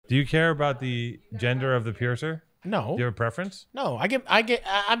Do you care about the gender of the piercer? No. Do you have a preference? No,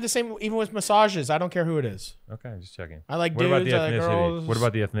 I'm the same even with massages. I don't care who it is. Okay, just checking. I like what dudes, about the I like ethnicity? girls. What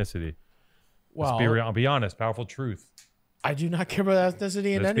about the ethnicity? Well, be honest. Powerful truth. I do not care about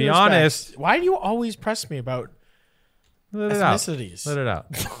ethnicity in Let's any be respect. honest. Why do you always press me about Let it ethnicities? out. Let it out.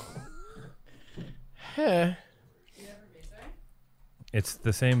 Heh. It's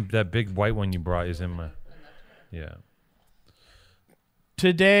the same. That big white one you brought is in my. Yeah.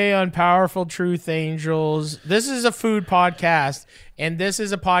 Today on Powerful Truth Angels, this is a food podcast, and this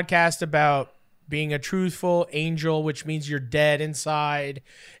is a podcast about being a truthful angel, which means you're dead inside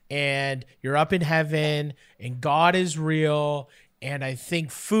and you're up in heaven and God is real. And I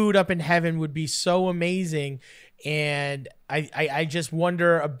think food up in heaven would be so amazing. And I just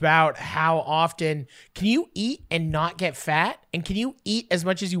wonder about how often can you eat and not get fat? And can you eat as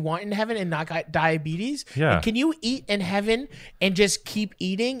much as you want in heaven and not get diabetes? Yeah. And can you eat in heaven and just keep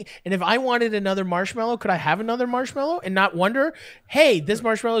eating? And if I wanted another marshmallow, could I have another marshmallow and not wonder, hey, this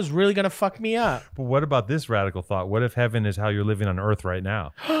marshmallow is really going to fuck me up? But what about this radical thought? What if heaven is how you're living on earth right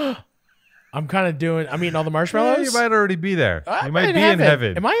now? I'm eating all the marshmallows. Yeah, you might already be there. You might be in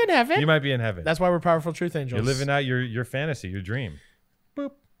heaven. Am I in heaven? You might be in heaven. That's why we're Powerful Truth Angels. You're living out your fantasy, your dream.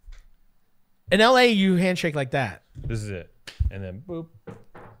 Boop. In LA, you handshake like that. This is it. And then boop.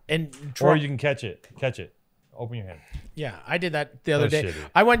 And Or you can catch it. Catch it. Open your hand. Yeah, I did that the other day. Shitty.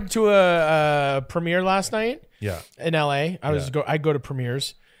 I went to a premiere last night. Yeah. In LA. I go to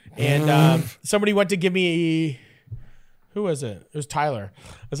premieres. And somebody went to give me... Who was it? It was Tyler.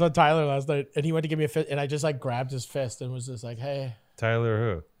 I saw Tyler last night, and he went to give me a fist, and I just like grabbed his fist and was just like, "Hey, Tyler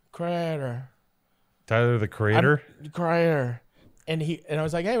who? creator, Tyler the creator? creator," and I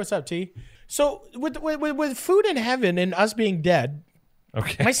was like, "Hey, what's up, T?" So with food in heaven and us being dead,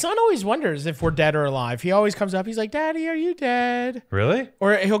 Okay. my son always wonders if we're dead or alive. He always comes up. He's like, "Daddy, are you dead?" Really?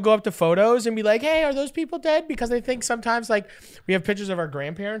 Or he'll go up to photos and be like, "Hey, are those people dead?" Because they think sometimes like we have pictures of our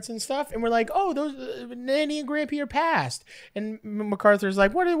grandparents and stuff, and we're like, "Oh, those Nanny and Grampy are passed." And MacArthur's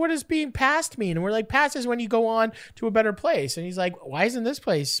like, "What does being passed mean?" And we're like, "Passed is when you go on to a better place." And he's like, "Why isn't this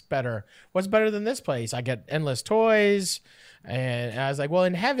place better? What's better than this place? I get endless toys." And I was like, "Well,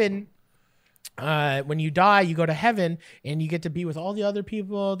 in heaven." When you die, you go to heaven and you get to be with all the other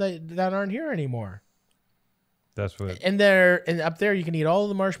people that aren't here anymore. That's what. And up there, you can eat all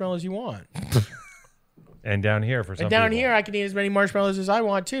the marshmallows you want. And down here for some And down people. here, I can eat as many marshmallows as I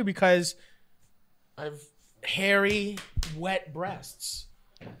want too because I've hairy, wet breasts.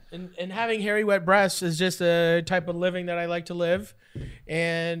 And having hairy, wet breasts is just a type of living that I like to live.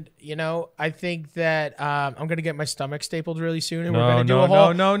 And, I think that I'm going to get my stomach stapled really soon. And we're going to do a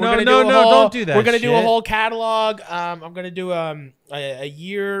whole... No, don't do that. We're going to do a whole catalog. I'm going to do a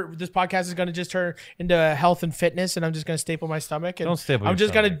year. This podcast is going to just turn into health and fitness, and I'm just going to staple my stomach. And Don't staple I'm your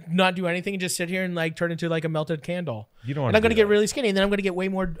just going stomach. to not do anything and just sit here and like turn into like a melted candle. You don't want And I'm to going to get really skinny, and then I'm going to get way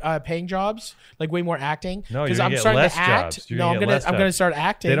more paying jobs, like way more acting. No, you're because gonna I'm get starting less to act. jobs. You're No, gonna I'm get going less to jobs. start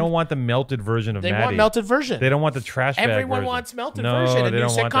acting. They don't want the melted version of They Matty. want melted version. They don't want the trash bag Everyone version. wants melted No, version. And they new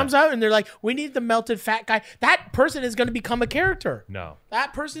don't want sitcoms that. out, and they're like, we need the melted fat guy. That person is going to become a character. No.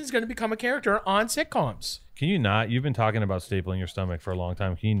 That person is going to become a character on sitcoms. Can you not? You've been talking about stapling your stomach for a long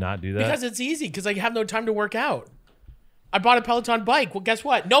time. Can you not do that? Because it's easy, because I have no time to work out. I bought a Peloton bike. Well, guess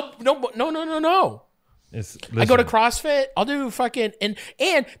what? No. I go to CrossFit. I'll do fucking... And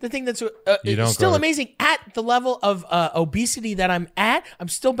the thing that's still amazing, at the level of obesity that I'm at, I'm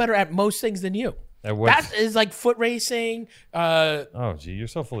still better at most things than you. That is like foot racing. Oh, gee, you're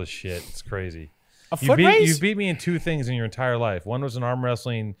so full of shit. It's crazy. Race? You beat me in two things in your entire life. One was an arm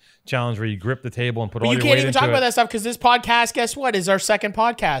wrestling challenge where you grip the table and put all your weight into it. You can't even talk about that stuff because this podcast, guess what, is our second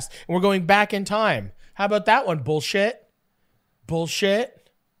podcast. And we're going back in time. How about that one? Bullshit.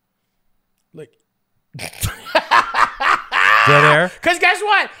 Like... Dead air. Because guess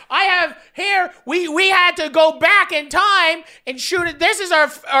what? I have here, we had to go back in time and shoot it. This is our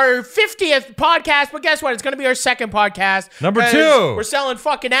 50th podcast, but guess what? It's going to be our second podcast. Number 2. We're selling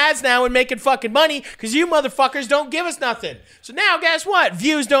fucking ads now and making fucking money because you motherfuckers don't give us nothing. So now guess what?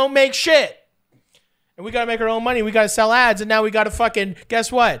 Views don't make shit. And we got to make our own money. We got to sell ads. And now we got to fucking,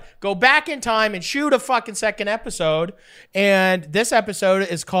 guess what? Go back in time and shoot a fucking second episode. And this episode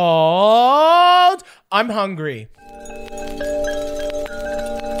is called I'm Hungry.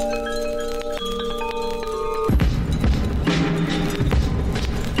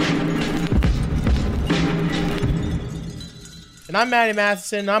 And I'm Matty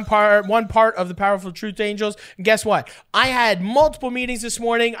Matheson. I'm one part of the Powerful Truth Angels. And guess what? I had multiple meetings this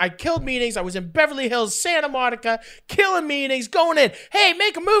morning. I killed meetings. I was in Beverly Hills, Santa Monica, killing meetings, going in. Hey,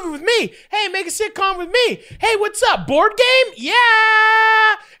 make a movie with me. Hey, make a sitcom with me. Hey, what's up? Board game?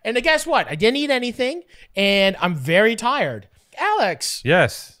 Yeah. And then guess what? I didn't eat anything, and I'm very tired. Alex.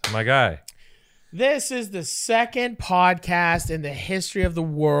 Yes, my guy. This is the second podcast in the history of the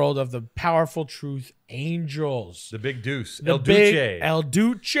world of the Powerful Truth Angels. The big deuce. The El big Duce. El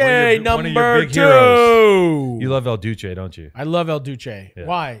Duce, One of your number big 2. heroes. You love El Duce, don't you? I love El Duce. Yeah.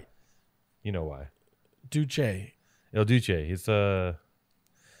 Why? You know why. Duce. El Duce. He's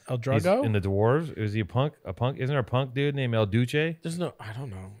El Drago? in the Dwarves. Is he a punk? Isn't there a punk dude named El Duce? There's no, I don't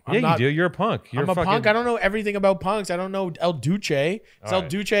know. You do. You're a punk. I'm a punk. I don't know everything about punks. I don't know El Duce. Is El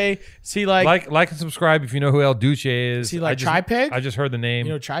Duce, is he like and subscribe if you know who El Duce is. Is he like Chai Pig? I just heard the name.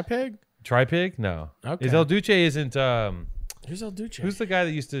 You know Chai Pig? Chai Pig? No. Okay. Is El Duce isn't Who's El Duce? who's the guy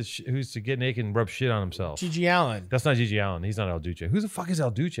that used to who used to get naked and rub shit on himself? Gigi Allen. That's not Gigi Allen. He's not El Duce. Who the fuck is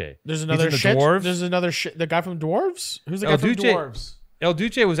El Duce? There's another He's in the shit. Dwarves? There's another shit. The guy from Dwarves? Who's the guy El from Duce. Dwarves? El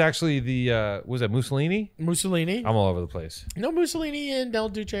Duce was actually the was that Mussolini? Mussolini. I'm all over the place. No, Mussolini and El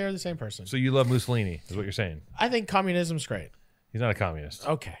Duce are the same person. So you love Mussolini, is what you're saying? I think communism's great. He's not a communist.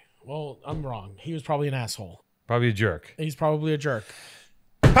 Okay. Well, I'm wrong. He was probably an asshole. Probably a jerk. He's probably a jerk.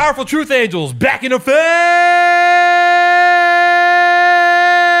 Powerful Truth Angels back in effect.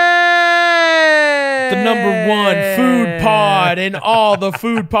 The number 1 food pod in all the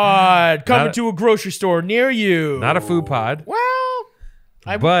food pod coming to a grocery store near you. Not a food pod. Well,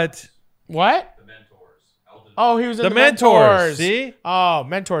 but what? The Mentors. Oh, he was in the the Mentors. See? Oh,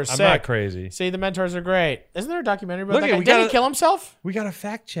 Mentors. I'm sick. not crazy. See, the Mentors are great. Isn't there a documentary about Look that at- guy? we Did he gotta- kill himself? We got a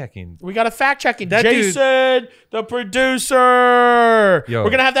fact checking. We got a fact checking. That dude- Jason, the producer. Yo.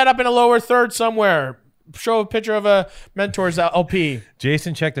 We're gonna have that up in a lower third somewhere. Show a picture of a Mentors LP.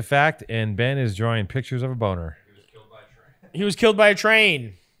 Jason checked the fact, and Ben is drawing pictures of a boner. He was killed by a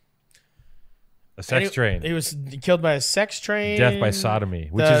train. A sex train. He was killed by a sex train. Death by sodomy,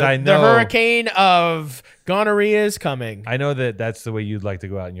 which The- is, I know. The hurricane of gonorrhea is coming. I know that's the way you'd like to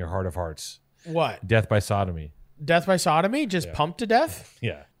go out in your heart of hearts. What? Death by sodomy. Death by sodomy? Just pumped to death?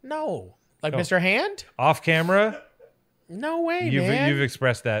 Yeah. No. Like Mr. Hand? Off camera, No way, man. you've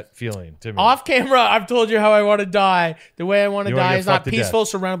expressed that feeling to me. Off camera, I've told you how I want to die. The way I want to You wanna die get is not fucked to peaceful, death.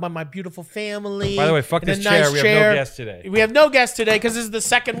 surrounded by my beautiful family. By the way, fuck in a this chair. nice We have chair. no guests today. We have no guests today because this is the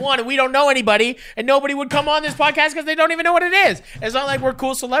second one, and we don't know anybody, and nobody would come on this podcast because they don't even know what it is. It's not like we're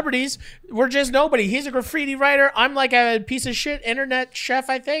cool celebrities. We're just nobody. He's a graffiti writer. I'm like a piece of shit internet chef,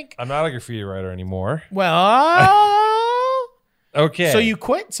 I think. I'm not a graffiti writer anymore. Well, Okay. so you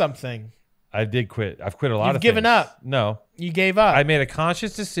quit something. I did quit. I've quit a lot You've of given things. up. No. You gave up. I made a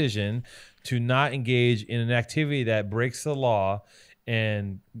conscious decision to not engage in an activity that breaks the law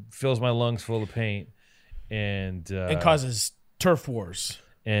and fills my lungs full of paint and causes turf wars.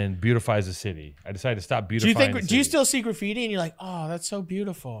 and beautifies the city. I decided to stop beautifying. Do you still see graffiti and you're like, oh, that's so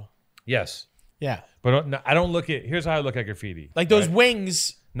beautiful? Yes, Yeah. but I don't look at. Here's how I look at graffiti. Like those right?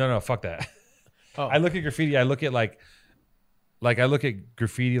 wings. No, fuck that. Oh. I look at graffiti. I look at like I look at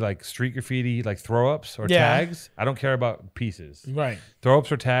graffiti, like street graffiti, like throw ups or Yeah. tags. I don't care about pieces. Right. Throw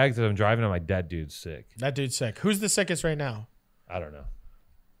ups or tags that I'm driving. I'm like, that dude's sick. That dude's sick. Who's the sickest right now? I don't know.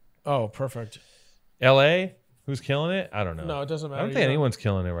 Oh, perfect. L.A. Who's killing it? I don't know. No, it doesn't I matter. don't think anyone's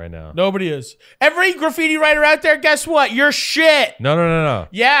killing it right now. Nobody is. Every graffiti writer out there, guess what? You're shit. No.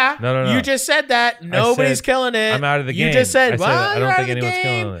 Yeah. No. You just said that. Nobody's said, killing it. I'm out of the You game. just said, I said, well, I don't you're out think of the anyone's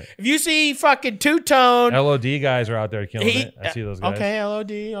game. killing it. If you see fucking two-tone. LOD guys are out there killing it. I see those guys. Okay,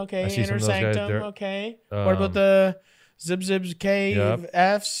 LOD. Okay, I see some Inner of those guys. Sanctum. They're- Okay. What about the Zib Zibs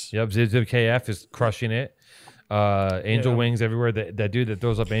KFs? Yep. Zib KF is crushing it. Angel Yeah. Wings everywhere. That dude that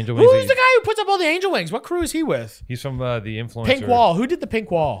throws up angel wings. Who's the guy who puts up all the angel wings? What crew is he with? He's from the influencer. Pink Wall. Who did the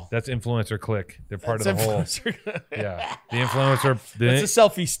Pink Wall? That's influencer clique. They're part That's of the whole. influencer. Yeah. The influencer. It's a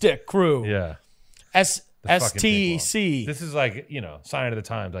selfie stick crew. Yeah. STC. This is like, sign of the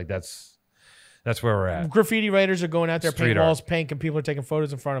times. Like that's where we're at. Graffiti writers are going out there, Street painting art. walls pink, and people are taking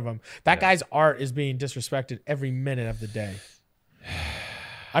photos in front of them. That guy's art is being disrespected every minute of the day.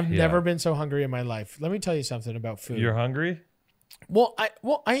 I've never been so hungry in my life. Let me tell you something about food. You're hungry?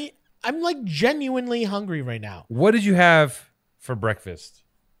 I'm like genuinely hungry right now. What did you have for breakfast?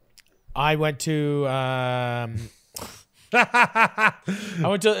 I went to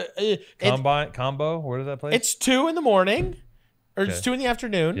Combo? Where is that place? It's 2 in the morning, or it's 2 in the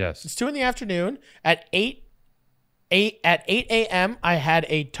afternoon. Yes. It's 2 in the afternoon. At 8 a.m. I had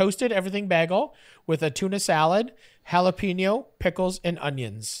a toasted everything bagel with a tuna salad, jalapeno, pickles, and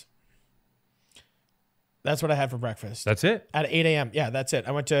onions. That's what I had for breakfast. That's it? At 8 a.m. Yeah, that's it.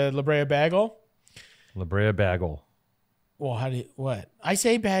 I went to La Brea Bagel. La Brea Bagel. Well, what? I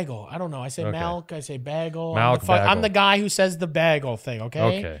say bagel. I don't know. I say milk. I say bagel. Malk bagel. I'm the guy who says the bagel thing,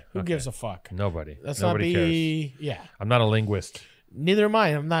 okay? Okay. Who gives a fuck? Nobody. Nobody cares. Yeah. I'm not a linguist. Neither am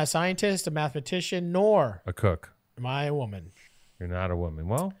I. I'm not a scientist, a mathematician, nor a cook. Am I a woman? You're not a woman.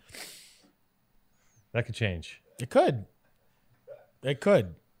 Well, that could change. It could. It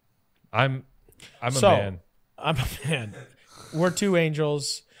could. I'm a man. I'm a man. We're two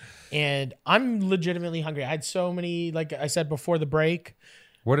angels. And I'm legitimately hungry. I had so many, like I said before the break.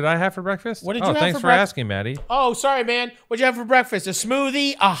 What did I have for breakfast? What did you have thanks for asking, Matty. Oh, sorry, man. What'd you have for breakfast? A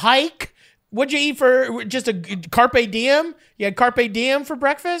smoothie? A hike? What'd you eat for just a Carpe Diem? You had Carpe Diem for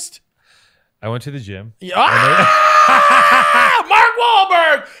breakfast? I went to the gym. Mark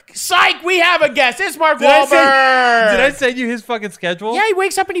Wahlberg! Psych, we have a guest. It's Mark Wahlberg. Did I send you his fucking schedule? Yeah, he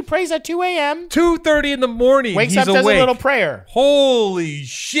wakes up and he prays at 2 a.m. 2:30 in the morning. Wakes He's up, does awake. a little prayer. Holy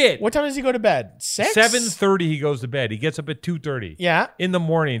shit. What time does he go to bed? 6? 7:30 he goes to bed. He gets up at 2:30. Yeah. In the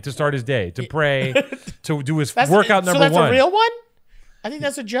morning to start his day, to pray, to do his workout number one. So that's a real one? I think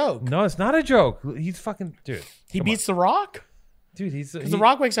that's a joke. No, it's not a joke. He's fucking dude. He beats The Rock? Dude, because The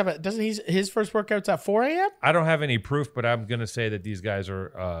Rock wakes up at his first workout's at 4 a.m.? I don't have any proof, but I'm gonna say that these guys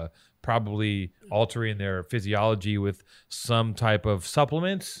are probably altering their physiology with some type of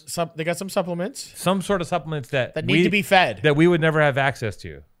supplements. They got some supplements. Some sort of supplements that need to be fed. That we would never have access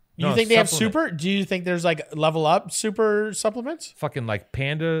to. You think they have super? Do you think there's like level up super supplements? Fucking like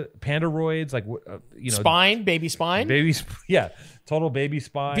pandaroids, like spine, baby spine, yeah, total baby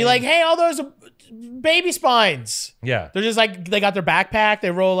spine. Be like, hey, all those baby spines. Yeah, they're just like they got their backpack. They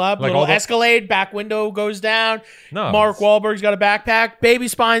roll up, like little Escalade, back window goes down. No, Mark Wahlberg's got a backpack. Baby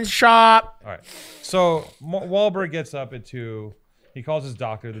spines shop. All right, so Wahlberg gets up at 2. He calls his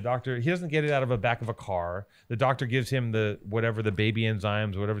doctor. The doctor, he doesn't get it out of the back of a car. The doctor gives him the baby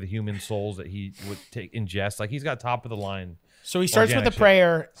enzymes, whatever the human souls that he would ingest. Like he's got top of the line. So he starts with the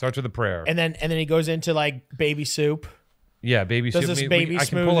prayer. Starts with the prayer. And then he goes into like baby soup. Yeah, baby soup. Does this baby smoothie. I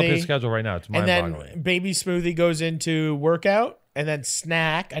can pull up his schedule right now. It's mind-boggling. And then baby smoothie goes into workout and then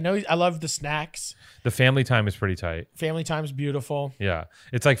snack. I love the snacks. The family time is pretty tight. Family time's beautiful. Yeah.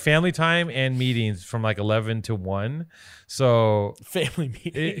 It's like family time and meetings from like 11 to 1. So family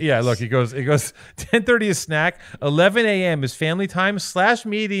meetings. Yeah, look, it goes 10:30 is snack, 11 a.m. is family time /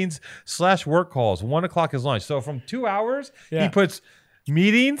 meetings / work calls. 1 o'clock is lunch. So from 2 hours, he puts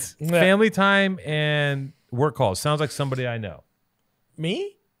meetings, family time, and work calls. Sounds like somebody I know.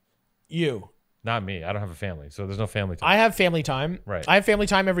 Me? You. Not me. I don't have a family, so there's no family time. I have family time. Right. I have family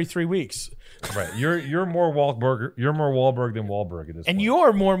time every 3 weeks. Right. You're more Wahlberg. You're more Wahlberg than Wahlberg at this point. And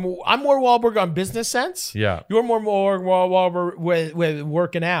you're more. I'm more Wahlberg on business sense. Yeah. You're more Wahlberg with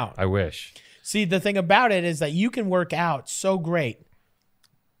working out. I wish. See, the thing about it is that you can work out so great.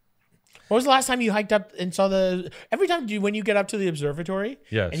 When was the last time you hiked up and saw every time when you get up to the observatory?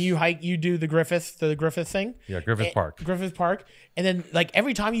 Yes. And you do the Griffith thing? Yeah, Griffith Park. Griffith Park. And then like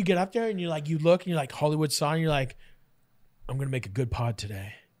every time you get up there and you look and you're like Hollywood sign, you're like, I'm going to make a good pod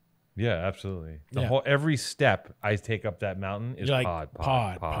today. Yeah, absolutely. Every step I take up that mountain is like, pod.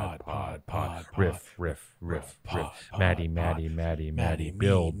 Riff. Matty.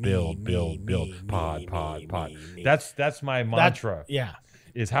 Build. Pod. That's my mantra.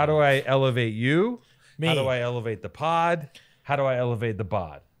 Is how do I elevate you? Me. How do I elevate the pod? How do I elevate the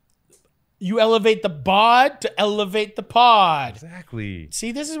bod? You elevate the bod to elevate the pod. Exactly.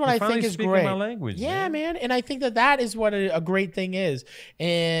 See, this is what I think is great. My language, yeah, man. And I think that is what a great thing is.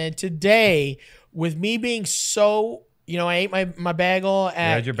 And today, with me being so, I ate my bagel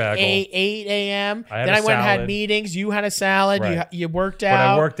at 8 a.m. Then I went and had meetings. You had a salad. Right. You worked out.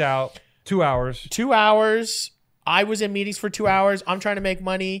 But I worked out 2 hours. 2 hours. I was in meetings for 2 hours. I'm trying to make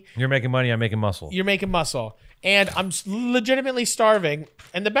money. You're making money. I'm making muscle. You're making muscle. And I'm legitimately starving.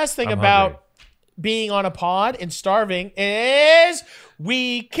 And the best thing about being on a pod and starving is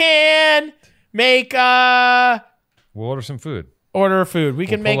we can make We'll order some food. Order food. We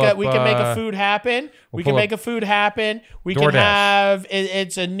can make a food happen. We can make a food happen. We can have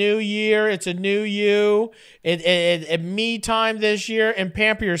it's a new year. It's a new you. It me time this year and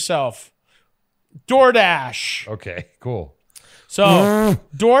pamper yourself. DoorDash. Okay, cool. So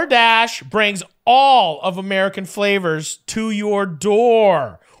DoorDash brings all of American flavors to your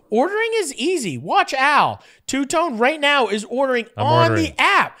door. Ordering is easy. Watch Al. Two-Tone right now is ordering on the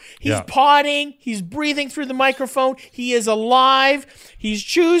app. He's potting. He's breathing through the microphone. He is alive. He's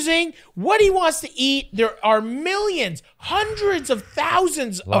choosing what he wants to eat. There are millions, hundreds of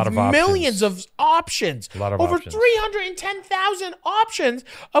thousands of millions of options. Over 310,000 options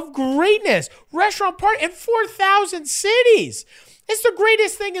of greatness. Restaurant party in 4,000 cities. It's the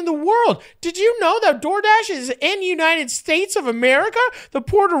greatest thing in the world. Did you know that DoorDash is in United States of America, the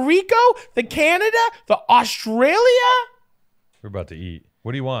Puerto Rico, the Canada, the Australia? We're about to eat.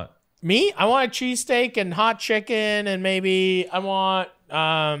 What do you want? Me? I want a cheesesteak and hot chicken, and maybe I want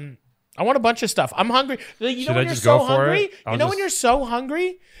a bunch of stuff. I'm hungry. You know when you're so hungry? You know when you're so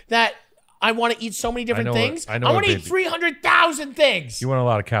hungry that I want to eat so many different things. I want to eat 300,000 things. You want a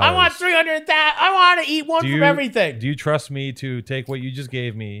lot of calories. I want 300,000. I want to eat one from everything. Do you trust me to take what you just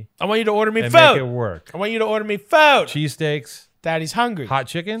gave me? I want you to order me and food. Make it work. I want you to order me food. Cheesesteaks. Daddy's hungry. Hot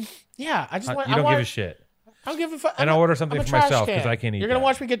chicken? Yeah. I just want. You don't give a shit. I don't give a fuck. And I'll order something for myself because I can't eat. You're going to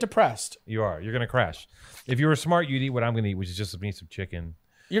watch me get depressed. You are. You're going to crash. If you were smart, you'd eat what I'm going to eat, which is just me some chicken.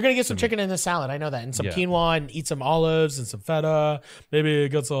 You're going to get some chicken in the salad. I know that. And some quinoa and eat some olives and some feta. Maybe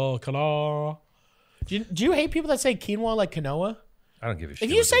get some canola. Do you hate people that say quinoa like quinoa? I don't give a shit.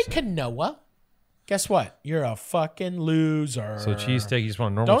 If you say quinoa, guess what? You're a fucking loser. So cheesesteak, you just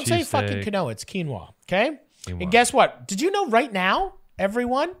want a normal cheesesteak. Don't say fucking quinoa. It's quinoa, okay? Quinoa. And guess what? Did you know right now,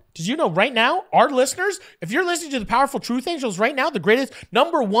 everyone? Did you know right now, our listeners, if you're listening to the Powerful Truth Angels right now, the greatest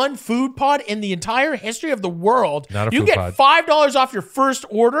 #1 food pod in the entire history of the world, you get $5 off your first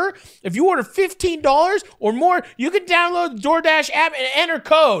order. If you order $15 or more, you can download the DoorDash app and enter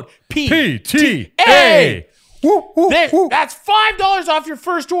code PTA. That's $5 off your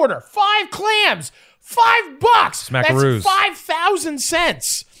first order. 5 clams, $5. Smackaroos. That's 5,000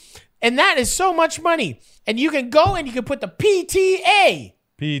 cents. And that is so much money. And you can go and you can put the PTA's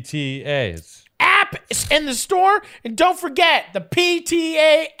app in the store. And don't forget, the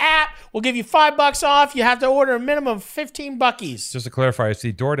PTA app will give you $5 off. You have to order a minimum of 15 buckies. Just to clarify, it's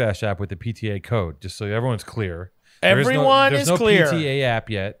the DoorDash app with the PTA code, just so everyone's clear. Everyone is clear. There's no PTA app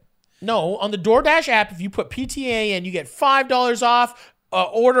yet. No, on the DoorDash app, if you put PTA in, you get $5 off,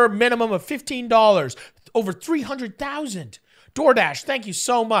 order minimum of $15. Over 300,000. DoorDash, thank you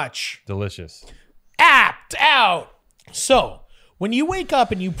so much. Delicious. Apt out. So, when you wake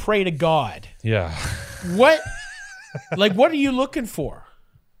up and you pray to God, what are you looking for?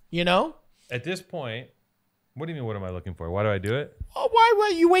 You know? At this point, what do you mean, what am I looking for? Why do I do it? Oh,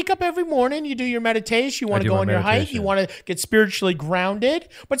 why? You wake up every morning, you do your meditation, you want to go on your hike, you want to get spiritually grounded.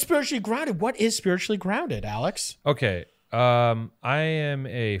 But spiritually grounded, what is spiritually grounded, Alex? Okay. I am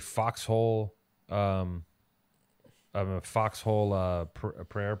a foxhole. I'm a foxhole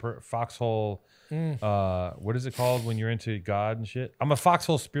foxhole. What is it called when you're into God and shit? I'm a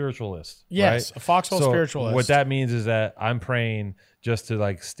foxhole spiritualist. Yes, right? A foxhole spiritualist. What that means is that I'm praying just to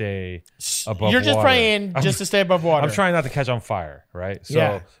like stay above You're just water. Praying just to stay above water. I'm trying not to catch on fire, right?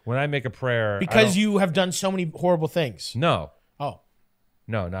 So when I make a prayer, because you have done so many horrible things. No. Oh.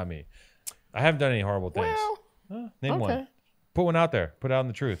 No, not me. I haven't done any horrible things. Well, name one. Put one out there. Put out in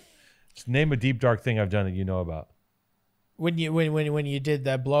the truth. Just name a deep dark thing I've done that you know about. When you did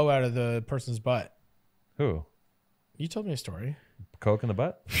that blow out of the person's butt. Who? You told me a story. Coke in the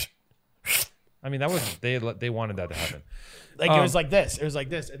butt? I mean, that was they wanted that to happen. Like it was like this. It was like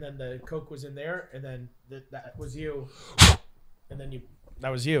this, and then the Coke was in there, and then that was you, and then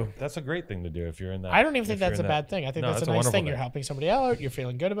that was you. That's a great thing to do if you're in that. I don't even think that's a bad thing. I think that's a nice thing. You're helping somebody out. You're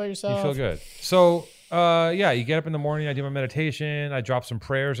feeling good about yourself. You feel good. So, you get up in the morning. I do my meditation. I drop some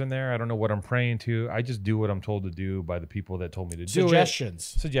prayers in there. I don't know what I'm praying to. I just do what I'm told to do by the people that told me to do it.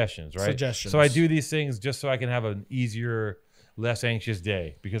 Suggestions, right? Suggestions. So I do these things just so I can have an easier, less anxious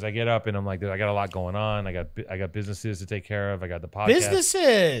day, because I get up and I'm like, I got a lot going on. I got businesses to take care of. I got the podcast.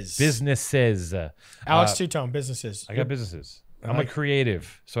 Businesses. Alex Two-Tone, businesses. I got businesses. I'm a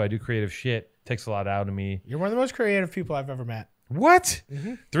creative, so I do creative shit. Takes a lot out of me. You're one of the most creative people I've ever met. What?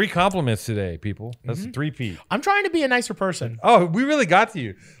 3 compliments today, people. That's a 3-peat. I'm trying to be a nicer person. Oh, we really got to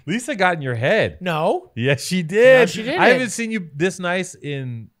you. Lisa got in your head. No. Yes, she did. No, she didn't. I haven't seen you this nice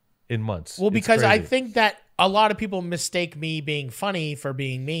in months. Well, because I think that a lot of people mistake me being funny for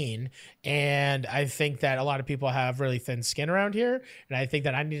being mean. And I think that a lot of people have really thin skin around here. And I think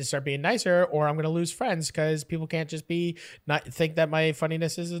that I need to start being nicer, or I'm going to lose friends, because people can't just think that my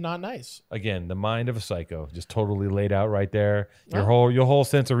funniness is not nice. Again, the mind of a psycho, just totally laid out right there. Your whole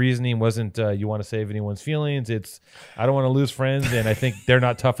sense of reasoning wasn't you want to save anyone's feelings. It's I don't want to lose friends, and I think they're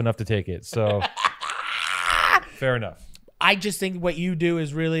not tough enough to take it. So fair enough. I just think what you do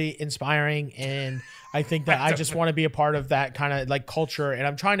is really inspiring, and I think that I just want to be a part of that kind of like culture, and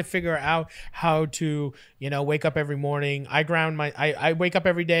I'm trying to figure out how to, wake up every morning. I wake up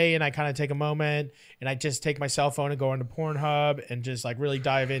every day and I kind of take a moment and I just take my cell phone and go into Pornhub and just like really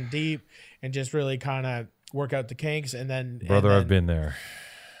dive in deep and just really kind of work out the kinks. And then, brother, I've been there.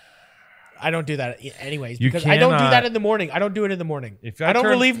 I don't do that anyways because I don't do that in the morning. I don't do it in the morning. I don't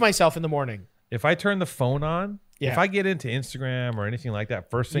relieve myself in the morning. If I turn the phone on, if I get into Instagram or anything like that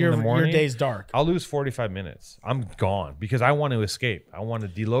first thing in the morning, your day's dark. I'll lose 45 minutes. I'm gone because I want to escape. I want to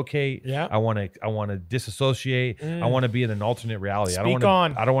delocate. Yeah. I want to disassociate. I want to be in an alternate reality. I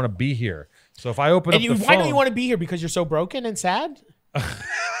don't want to be here. So if I open up the phone, why don't you want to be here? Because you're so broken and sad?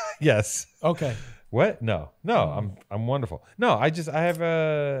 Yes. Okay. What? No, I'm wonderful. No,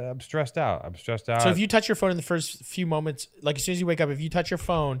 I'm stressed out. So if you touch your phone in the first few moments, like as soon as you wake up, if you touch your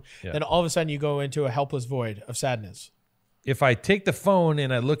phone, then all of a sudden you go into a helpless void of sadness. If I take the phone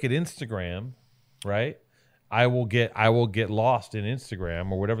and I look at Instagram, right, I will get lost in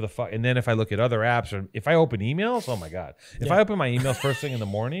Instagram or whatever the fuck. And then if I look at other apps or if I open emails, oh my God. If I open my emails first thing in the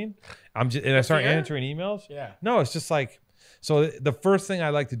morning, I start answering emails. Yeah. No, it's just like, so the first thing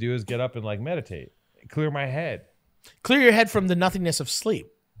I like to do is get up and like meditate. Clear my head. Clear your head from the nothingness of sleep.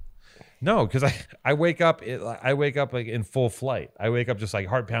 No, because I wake up like in full flight. I wake up just like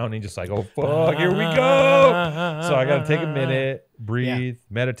heart pounding, just like, oh fuck, here we go. So I gotta take a minute, breathe,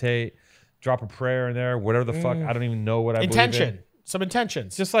 meditate, drop a prayer in there, whatever the fuck. I don't even know what I believe in. Some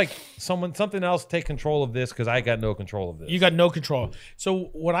intentions. Just like something else take control of this because I got no control of this. You got no control.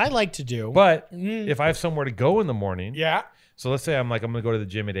 So what I like to do, but if I have somewhere to go in the morning, yeah. So let's say I'm going to go to the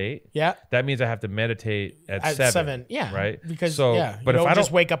gym at 8. Yeah. That means I have to meditate at 7. Yeah. Right. Because but you don't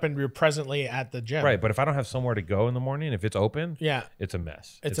just wake up and you're presently at the gym. Right. But if I don't have somewhere to go in the morning, if it's open, it's a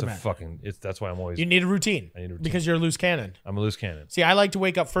mess. It's a mess. That's why I'm always. You need a routine. Because you're a loose cannon. I'm a loose cannon. See, I like to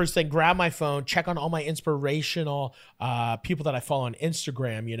wake up first thing, grab my phone, check on all my inspirational people that I follow on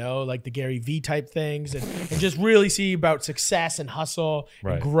Instagram, like the Gary V type things and just really see about success and hustle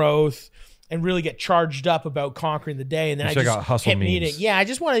and growth. And really get charged up about conquering the day, and then I just hit meeting. Yeah, I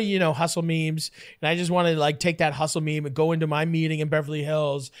just want to, hustle memes, and I just want to like take that hustle meme and go into my meeting in Beverly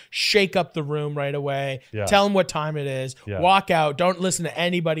Hills, shake up the room right away, tell them what time it is, walk out, don't listen to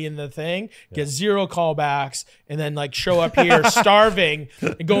anybody in the thing, get 0 callbacks, and then like show up here starving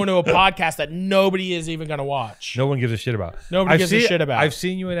and go into a podcast that nobody is even gonna watch. No one gives a shit about. Nobody gives a shit about. I've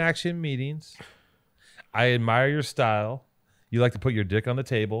seen you in action meetings. I admire your style. You like to put your dick on the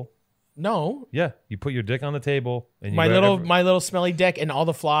table. No. Yeah, you put your dick on the table and my little smelly dick and all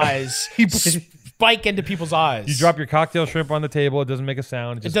the flies spike into people's eyes. You drop your cocktail shrimp on the table. It doesn't make a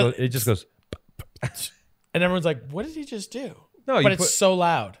sound. It just goes. And everyone's like, "What did he just do?" No, but it's so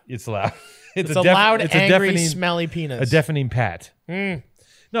loud. It's loud. It's a loud, angry, smelly penis. A deafening pat.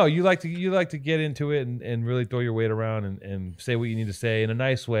 No, you like to get into it and really throw your weight around and say what you need to say in a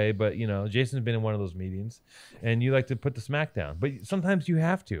nice way. But Jason's been in one of those meetings, and you like to put the smack down. But sometimes you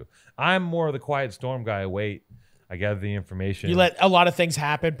have to. I'm more of the quiet storm guy. I wait. I gather the information. You let a lot of things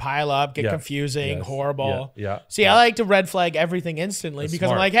happen, pile up, get confusing, horrible. Yeah. See, I like to red flag everything instantly because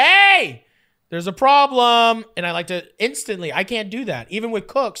I'm like, hey, there's a problem. And I like to instantly, I can't do that. Even with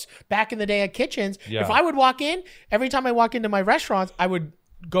cooks back in the day at kitchens, if I would walk in, every time I walk into my restaurants, I would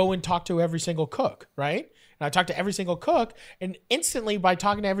go and talk to every single cook, right? And I talk to every single cook, and instantly by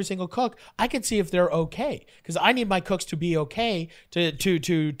talking to every single cook, I can see if they're okay, because I need my cooks to be okay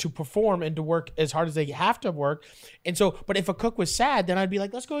to perform and to work as hard as they have to work. And so, but if a cook was sad, then I'd be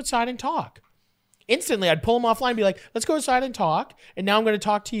like, let's go outside and talk. Instantly, I'd pull them offline and be like, let's go outside and talk. And now I'm going to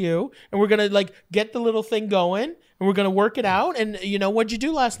talk to you, and we're going to like get the little thing going. And we're going to work it out. And, what'd you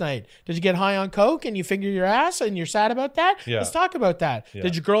do last night? Did you get high on coke and you finger your ass and you're sad about that? Yeah. Let's talk about that. Yeah.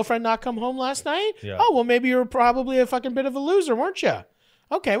 Did your girlfriend not come home last night? Yeah. Oh, well, maybe you were probably a fucking bit of a loser, weren't you?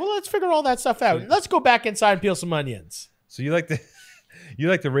 Okay, well, let's figure all that stuff out. Let's go back inside and peel some onions. So you like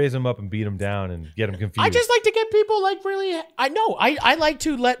to raise them up and beat them down and get them confused. I just like to get people like really, I like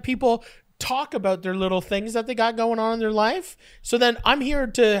to let people talk about their little things that they got going on in their life. So then I'm here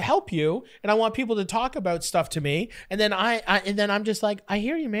to help you, and I want people to talk about stuff to me. And then I'm just like, I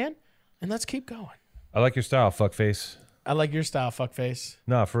hear you, man, and let's keep going. I like your style, fuckface. I like your style, fuckface.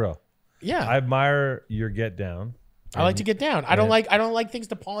 No, for real. Yeah, I admire your get down. I like to get down. I don't like things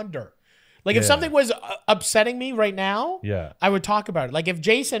to ponder. Like if something was upsetting me right now, I would talk about it. Like if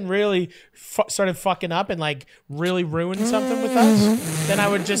Jason really started fucking up and like really ruined something with us, then I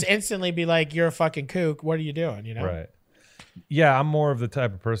would just instantly be like, "You're a fucking kook. What are you doing?" Right. Yeah, I'm more of the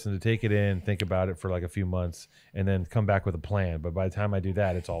type of person to take it in, think about it for like a few months, and then come back with a plan. But by the time I do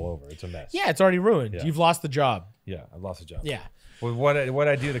that, it's all over. It's a mess. Yeah, it's already ruined. Yeah. You've lost the job. Yeah, I've lost the job. Yeah. Well, what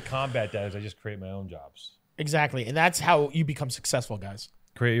I do to combat that is I just create my own jobs. Exactly. And that's how you become successful, guys.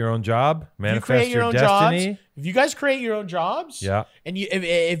 Create your own job, manifest your destiny. Jobs, if you guys create your own jobs, and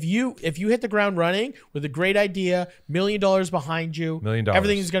if you hit the ground running with a great idea, $1 million behind you,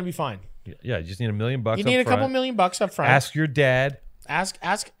 everything is going to be fine. Yeah, you just need $1 million. You need a couple $1 million up front. Ask your dad. Ask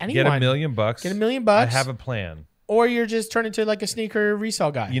anyone. Get $1 million. Get $1 million. I have a plan. Or you're just turning into like a sneaker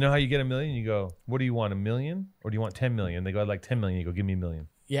resale guy. You know how you get $1 million? You go, what do you want, $1 million? Or do you want 10 million? They go, I'd like 10 million. You go, give me $1 million.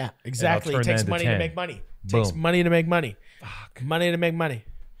 Yeah, exactly. It takes money to make money. Boom. Takes money to make money. Fuck. Money to make money.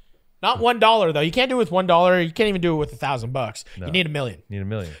 Not $1 though. You can't do it with $1. You can't even do it with $1,000. No. You need $1 million. You need $1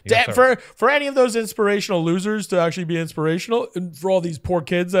 million. For any of those inspirational losers to actually be inspirational, and for all these poor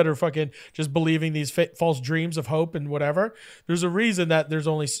kids that are fucking just believing these false dreams of hope and whatever, there's a reason that there's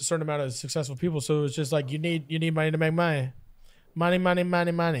only a certain amount of successful people. So it's just like you need money to make money.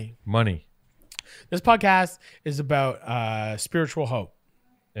 Money. This podcast is about spiritual hope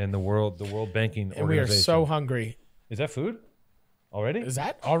and the World Banking Organization. And we are so hungry. Is that food? Already? Is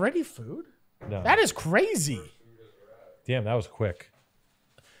that already food? No. That is crazy. Damn, that was quick.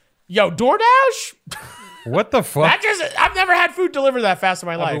 Yo, DoorDash? What the fuck? I've never had food delivered that fast in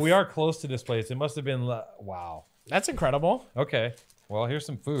my life. But we are close to this place. It must have been, wow. That's incredible. Okay. Well, here's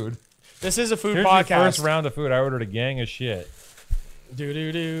some food. This is a food here's podcast. Your first round of food. I ordered a gang of shit.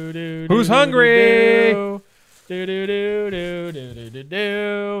 Do. Who's hungry? Do.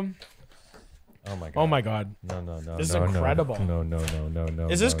 Oh my god. Oh my god. No. This is incredible. No.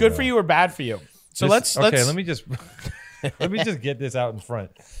 Is this good for you or bad for you? So let's let me just get this out in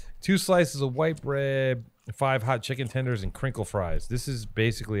front. 2 slices of white bread, 5 hot chicken tenders, and crinkle fries. This is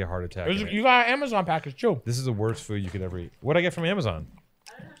basically a heart attack. You got an Amazon package too. This is the worst food you could ever eat. What'd I get from Amazon?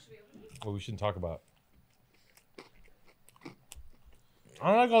 Well, we shouldn't talk about. I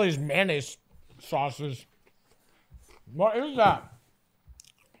don't like all these mayonnaise sauces. What is that?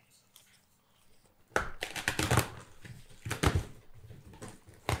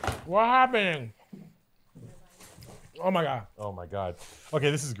 What's happening? Oh my god. Oh my god.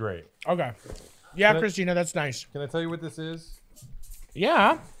 Okay, this is great. Okay. Yeah, Christina, that's nice. Can I tell you what this is?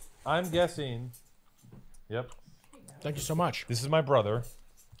 Yeah. I'm guessing. Yep. Thank you so much. This is my brother.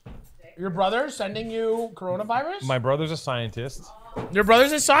 Your brother sending you coronavirus? My brother's a scientist. Your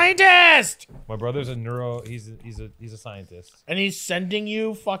brother's a scientist. My brother's a he's a scientist. And he's sending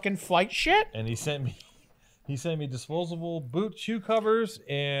you fucking flight shit? And he sent me disposable shoe covers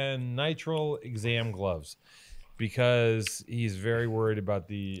and nitrile exam gloves because he's very worried about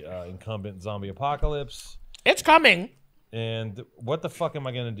the incumbent zombie apocalypse. It's coming. And what the fuck am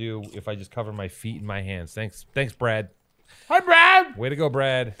I going to do if I just cover my feet and my hands? Thanks, Brad. Hi, Brad. Way to go,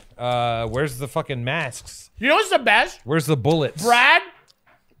 Brad. Where's the fucking masks? You know what's the best? Where's the bullets? Brad?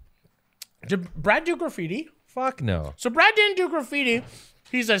 Did Brad do graffiti? Fuck no. So Brad didn't do graffiti.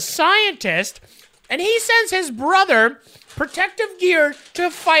 He's a scientist, and he sends his brother protective gear to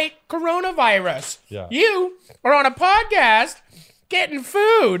fight coronavirus. Yeah. You are on a podcast getting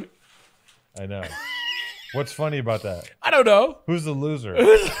food. I know. What's funny about that? I don't know. Who's the loser?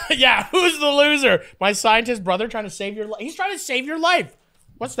 Who's the loser? My scientist brother trying to save your life. He's trying to save your life.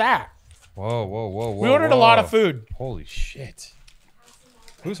 What's that? Whoa. We ordered a lot of food. Holy shit.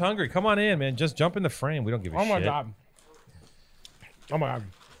 Who's hungry? Come on in, man. Just jump in the frame. We don't give a shit. Oh my god. Oh my god.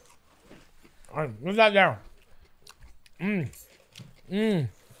 All right, move that down. All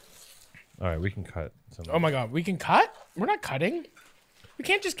right, we can cut. Oh my god, we can cut? We're not cutting. We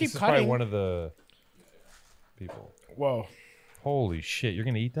can't just keep this is cutting. Probably one of the people. Whoa. Holy shit, you're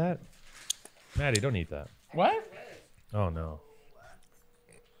gonna eat that? Matty, don't eat that. What? Oh no.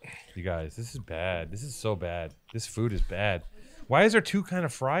 You guys, this is bad. This is so bad. This food is bad. Why is there 2 kind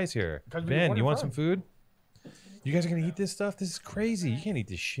of fries here? Ben, you want some food? You guys are gonna eat this stuff? This is crazy. You can't eat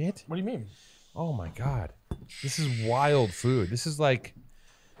this shit. What do you mean? Oh my god. This is wild food. This is like,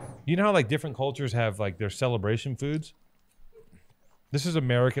 you know how like different cultures have like their celebration foods? This is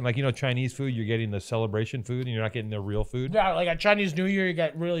American, like, you know, Chinese food, you're getting the celebration food and you're not getting their real food. Yeah, like at Chinese New Year, you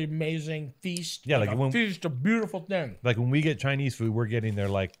get really amazing feast. Yeah, like a feast, a beautiful thing. Like when we get Chinese food, we're getting their,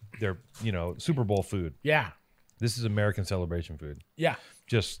 you know, Super Bowl food. Yeah. This is American celebration food. Yeah.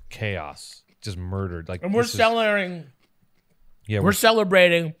 Just chaos. Just murdered. Like, and we're celebrating. Yeah. We're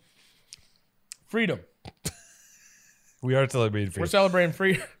celebrating freedom. We are celebrating freedom. We're celebrating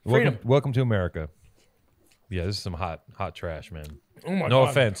freedom. Welcome to America. Yeah, this is some hot trash, man. Oh my god. No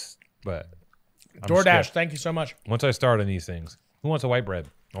offense, but DoorDash, thank you so much. Once I start on these things, who wants a white bread?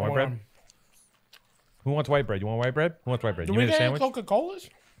 White bread? Who wants white bread? You want white bread? Who wants white bread? Do you we made a get sandwich? any Coca-Colas?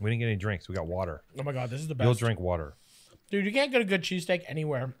 We didn't get any drinks. We got water. Oh my god, this is the best. You'll drink water. Dude, you can't get a good cheesesteak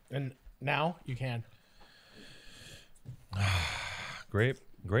anywhere, and now you can.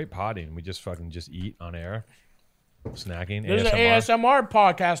 Great potting. We just fucking just eat on air, snacking. There's ASMR. an ASMR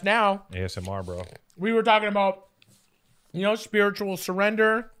podcast now. ASMR, bro. We were talking about, spiritual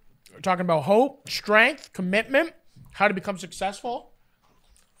surrender. We're talking about hope, strength, commitment, how to become successful.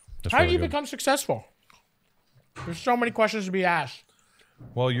 That's How do really you good. become successful? There's so many questions to be asked.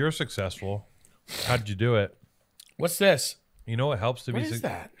 Well, you're successful. How did you do it? What's this? You know what helps to What be is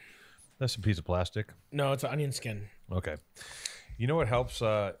that? That's a piece of plastic. No, it's an onion skin. Okay. You know what helps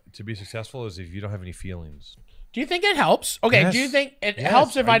to be successful is if you don't have any feelings. Do you think it helps? Okay, Yes. do you think it Yes.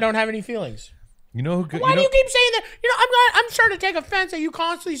 helps if I don't have any feelings? You know Why do you keep saying that? I'm starting to take offense that you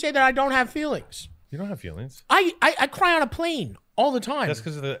constantly say that I don't have feelings. You don't have feelings. I cry on a plane all the time. That's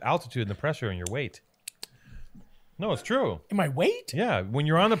because of the altitude and the pressure and your weight. No, it's true. In my weight? Yeah, when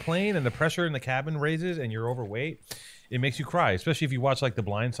you're on the plane and the pressure in the cabin raises and you're overweight, it makes you cry, especially if you watch like The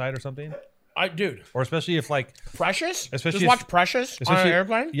Blind Side or something. Dude. Or especially if like Precious? Especially Just watch Precious on an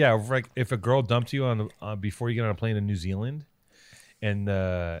airplane? Yeah, if a girl dumped you on before you get on a plane in New Zealand, and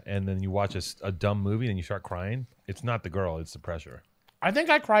then you watch a dumb movie and you start crying, it's not the girl, it's the pressure. I think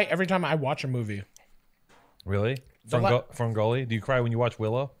I cry every time I watch a movie. Really? Ferngully? Do you cry when you watch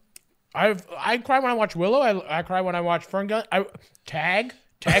Willow? I cry when I watch Willow. I cry when I watch Ferngully. Tag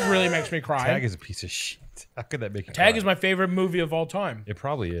really makes me cry. Tag is a piece of shit. How could that make you Tag cry? is my favorite movie of all time. It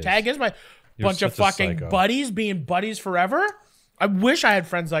probably is. Tag is my bunch of such a fucking psycho. buddies being buddies forever. I wish I had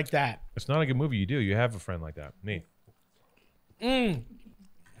friends like that. It's not a good movie. You do. You have a friend like that. Me. Is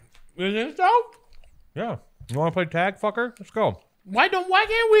it so? Yeah. You want to play tag, fucker? Let's go. Why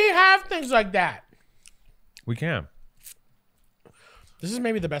can't we have things like that? We can. This is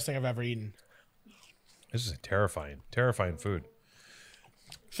maybe the best thing I've ever eaten. This is a terrifying food.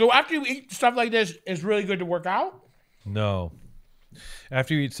 So after you eat stuff like this, it's really good to work out? No.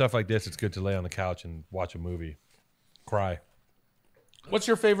 After you eat stuff like this, it's good to lay on the couch and watch a movie. Cry. What's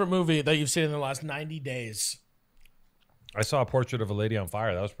your favorite movie that you've seen in the last 90 days? I saw a Portrait of a Lady on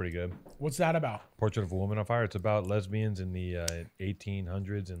Fire. That was pretty good. What's that about? Portrait of a Woman on Fire. It's about lesbians in the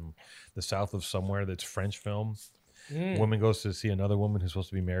 1800s in the south of somewhere. That's French film. Woman goes to see another woman who's supposed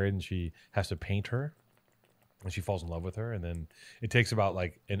to be married, and she has to paint her. And she falls in love with her, and then it takes about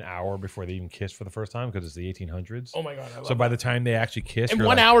like an hour before they even kiss for the first time because it's the 1800s. Oh my God. I love So by the time they actually kiss, in you're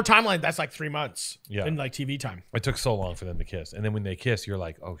 1 like, hour timeline, that's like 3 months Yeah. in like TV time. it took so long for them to kiss, and then when they kiss, you're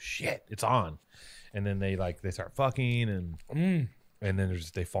like, oh shit, it's on. And then they start fucking, and then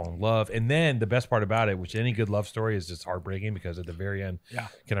they fall in love, and then the best part about it, which any good love story is just heartbreaking because at the very end,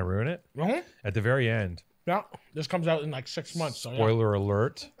 can I ruin it? At the very end, This comes out in like 6 months. So spoiler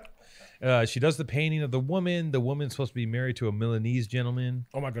alert. She does the painting of the woman. The woman's supposed to be married to a Milanese gentleman,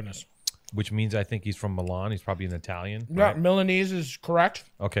 Oh my goodness. which means I think he's from Milan. He's probably an Italian. Yeah, right? Milanese is correct.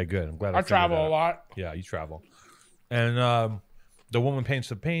 Okay, good. I'm glad I I figured travel that a out. lot. Yeah, you travel. And the woman paints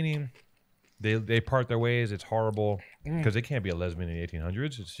the painting. They part their ways. It's horrible because they can't be a lesbian in the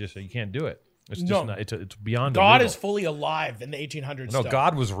 1800s. It's just you can't do it. It's just not. It's beyond. God illegal. is fully alive in the 1800s. No, still.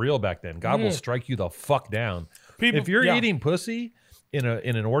 God was real back then. God will strike you the fuck down. If you're eating pussy in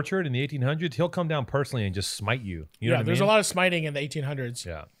an orchard in the 1800s, he'll come down personally and just smite you. You know what I there's mean? a lot of smiting in the 1800s.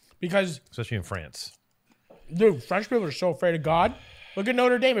 Yeah, Because, especially in France. dude, French people are so afraid of God. Look at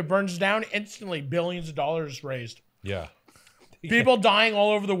Notre Dame. It burns down instantly. Billions of dollars raised. Yeah. People dying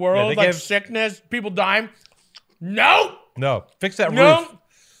all over the world, they give- sickness. People dying. No. No, fix that No. roof.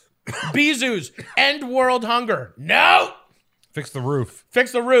 Bee zoos. End world hunger. No. Fix the roof.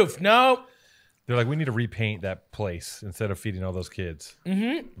 Fix the roof. No. They're like, we need to repaint that place instead of feeding all those kids.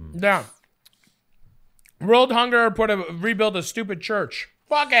 Yeah. World hunger. Rebuild a stupid church.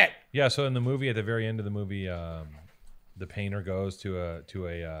 Fuck it. Yeah. So in the movie, at the very end of the movie, the painter goes to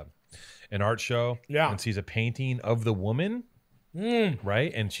an art show, and sees a painting of the woman,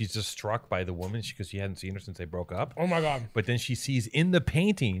 right? And she's just struck by the woman because she hadn't seen her since they broke up. Oh my God. But then she sees in the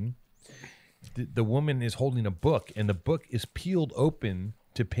painting, the woman is holding a book, and the book is peeled open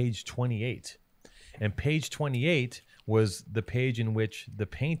to page 28. And page 28 was the page in which the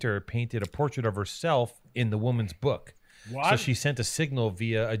painter painted a portrait of herself in the woman's book. What? So she sent a signal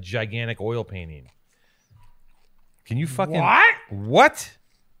via a gigantic oil painting. Can you fucking... What?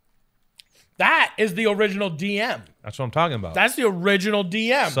 That is the original DM. That's what I'm talking about. That's the original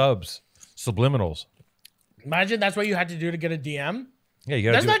DM. Subs. Subliminals. Imagine that's what you had to do to get a DM. Yeah,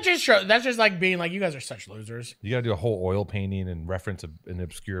 you gotta That's just like being like, you guys are such losers. You gotta do a whole oil painting and reference an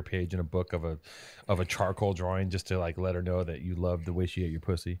obscure page in a book of a charcoal drawing just to like let her know that you love the way she ate your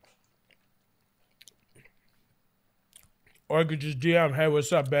pussy. Or I could just DM, hey,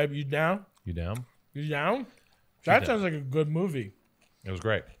 what's up, babe? You down? You down? You down? That sounds like a good movie. It was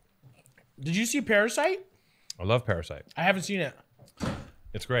great. Did you see Parasite? I love Parasite. I haven't seen it.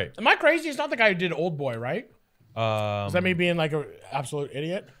 It's great. Am I crazy? It's not the guy who did Old Boy, right? Is that me being like an absolute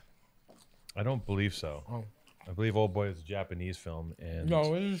idiot? I don't believe so. Oh. I believe Old Boy is a Japanese film, and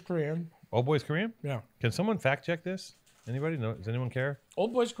No, it is Korean. Old Boy's Korean. Yeah. Can someone fact check this? Anybody know? Does anyone care?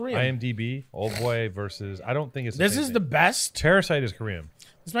 Old Boy's Korean. IMDb. Old Boy versus. I don't think it's. This is the best. Parasite is Korean.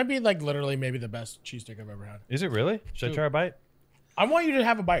 This might be like literally maybe the best cheesesteak I've ever had. Is it really? Should I try a bite? I want you to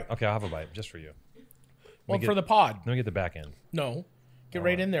have a bite. Okay, I'll have a bite just for you. Well, for the pod. Let me get the back end. No. Get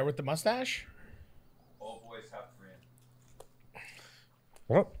right in there with the mustache. Old Boy South Korean.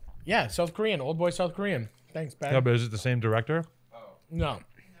 What? Yeah, South Korean. Old Boy South Korean. Thanks, Ben. Yeah, but is it the same director? No.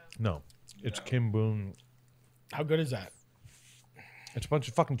 No. It's Kim Boon. How good is that? It's a bunch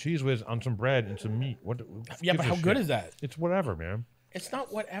of fucking cheese whiz on some bread and some meat. What? Yeah, but how good is that? It's whatever, man. It's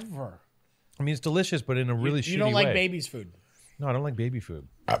not whatever. I mean, it's delicious, but in a really shitty way. You don't like baby's food. No, I don't like baby food.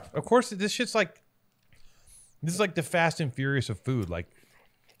 Of course, this shit's like... This is like the Fast and Furious of food. Like,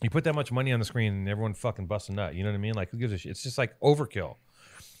 you put that much money on the screen and everyone fucking busts a nut. You know what I mean? Like, who gives a shit? It's just like overkill.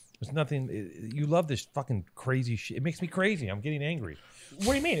 There's nothing... You love this fucking crazy shit. It makes me crazy. I'm getting angry. What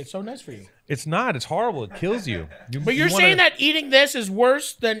do you mean? It's so nice for you. It's not. It's horrible. It kills you. But you're saying that eating this is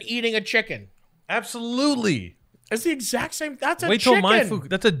worse than eating a chicken. Absolutely. It's the exact same. That's a Wait chicken. till my food.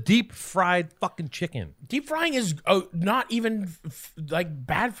 That's a deep fried fucking chicken. Deep frying is not even like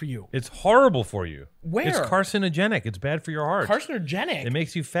bad for you. It's horrible for you. Where? It's carcinogenic. It's bad for your heart. Carcinogenic. It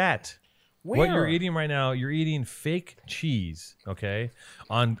makes you fat. Where? What you're eating right now, you're eating fake cheese, okay?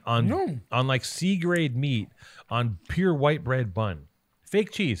 On like C-grade meat on pure white bread bun.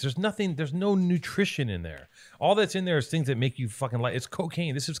 Fake cheese. There's no nutrition in there. All that's in there is things that make you fucking light. It's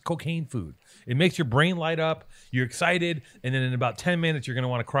cocaine. This is cocaine food. It makes your brain light up. You're excited. And then in about 10 minutes, you're going to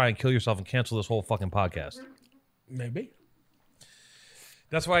want to cry and kill yourself and cancel this whole fucking podcast. Maybe.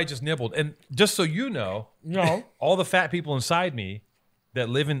 That's why I just nibbled. And just so you know, no, all the fat people inside me that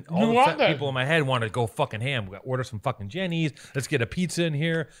live in, all the fat people in my head want to go fucking ham. We got to order some fucking Jenny's. Let's get a pizza in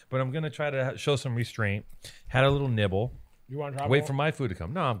here. But I'm going to try to show some restraint. Had a little nibble. You want to try? Wait for my food to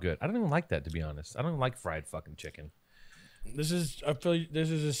come. No, I'm good. I don't even like that, to be honest. I don't like fried fucking chicken. This is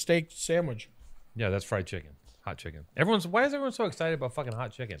a steak sandwich. Yeah, that's fried chicken. Hot chicken. Why is everyone so excited about fucking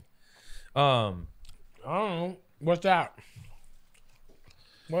hot chicken? I don't know. What's that?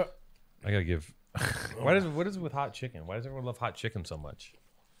 What? I gotta give. What is it with hot chicken? Why does everyone love hot chicken so much?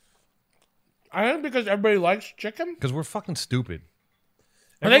 I think because everybody likes chicken. Because we're fucking stupid.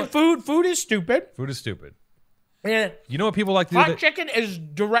 I think food is stupid. Food is stupid. Yeah. You know what people like to do? Hot chicken is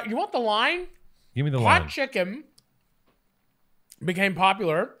direct. You want the line? Give me the line. Hot chicken became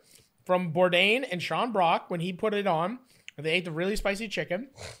popular from Bourdain and Sean Brock when he put it on. And they ate the really spicy chicken.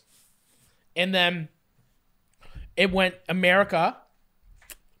 And then it went America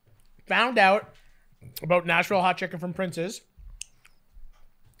found out about Nashville hot chicken from Prince's.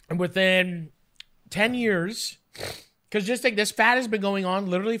 And within 10 years, because just think this fad has been going on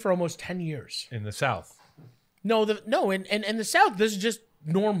literally for almost 10 years. In the South. No, in the South, this is just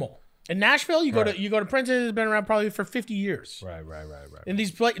normal. In Nashville, you go to Prince's, it's been around probably for 50 years. Right. In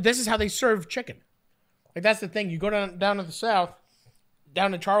these this is how they serve chicken. Like that's the thing. You go down to the South,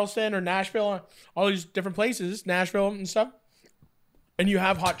 down to Charleston or Nashville, all these different places, Nashville and stuff, and you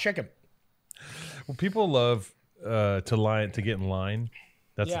have hot chicken. Well, people love to get in line.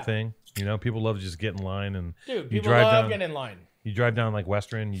 That's the thing. You know, people love to just get in line and people love getting in line. You drive down like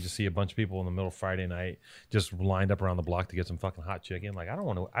Western, you just see a bunch of people in the middle of Friday night just lined up around the block to get some fucking hot chicken. Like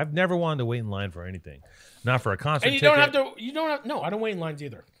I've never wanted to wait in line for anything. Not for a concert and you ticket. No, I don't wait in lines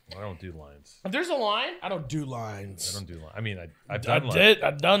either. I don't do lines. If there's a line, I don't do lines. I don't do lines. I mean, I've done lines.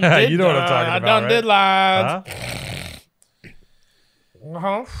 I did. You know what I'm talking about, did lines.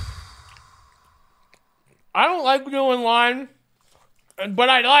 Huh? I don't like doing line, but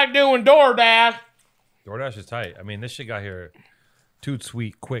I like doing DoorDash. DoorDash is tight. I mean, this shit got here too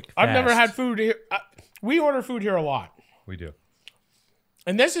sweet, quick, fast. I've never had food here. We order food here a lot. We do.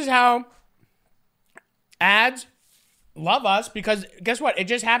 And this is how ads love us, because guess what? It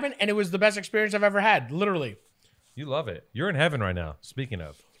just happened and it was the best experience I've ever had. Literally. You love it. You're in heaven right now. Speaking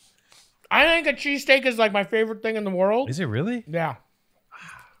of. I think a cheesesteak is like my favorite thing in the world. Is it really? Yeah.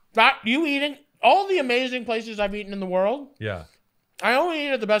 Not you eating all the amazing places I've eaten in the world. Yeah. I only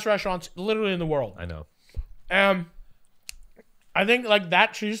eat at the best restaurants literally in the world. I know. I think like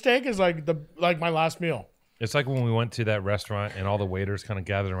that cheesesteak is like my last meal. It's like when we went to that restaurant and all the waiters kind of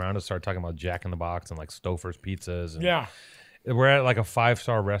gathered around and started talking about Jack in the Box and like Stouffer's pizzas. And yeah. We're at like a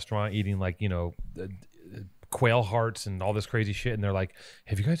 5-star restaurant eating like, you know, quail hearts and all this crazy shit. And they're like,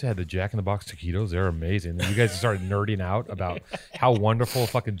 have you guys had the Jack in the Box taquitos? They're amazing. And you guys started nerding out about how wonderful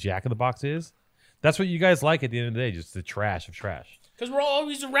fucking Jack in the Box is. That's what you guys like at the end of the day, just the trash of trash. Because we're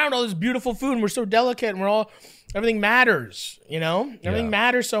always around all this beautiful food and we're so delicate and everything matters, you know? Everything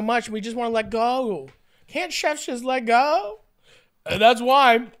matters so much and we just want to let go. Can't chefs just let go? And that's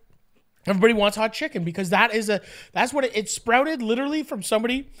why everybody wants hot chicken, because that's what it sprouted literally from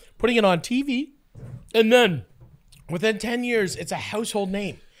somebody putting it on TV. And then within 10 years, it's a household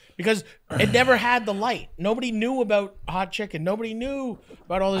name because it never had the light. Nobody knew about hot chicken. Nobody knew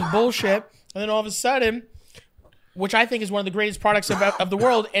about all this bullshit. And then all of a sudden, which I think is one of the greatest products of the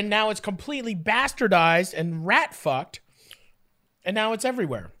world, and now it's completely bastardized and rat fucked, and now it's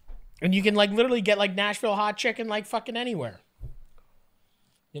everywhere. And you can like literally get like Nashville hot chicken like fucking anywhere.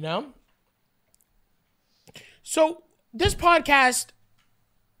 You know? So this podcast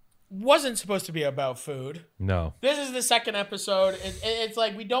wasn't supposed to be about food. No. This is the second episode. It's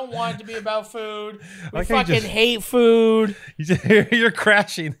like we don't want it to be about food. We Like fucking hate food. You're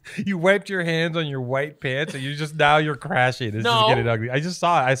crashing. You wiped your hands on your white pants, and you're crashing. It's just getting ugly. I just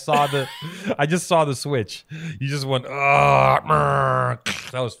saw it. I just saw the switch. You just went. That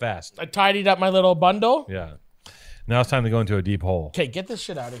was fast. I tidied up my little bundle. Yeah. Now it's time to go into a deep hole. Okay, get this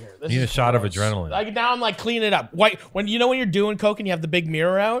shit out of here. This You need a is shot of gross. adrenaline. Like now, I'm like cleaning it up. When you're doing coke and you have the big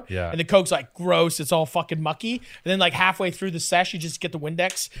mirror out, Yeah. and the coke's like gross, it's all fucking mucky, and then like halfway through the sesh, you just get the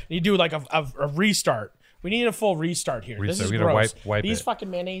Windex and you do like a restart. We need a full restart here. This Restart. is We gotta gross. wipe These it. fucking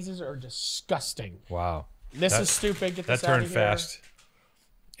mayonnaises are disgusting. Wow. This is stupid. Get this That out turned of here. fast.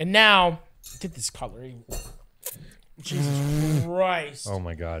 And now, get this coloring. Jesus Christ. Oh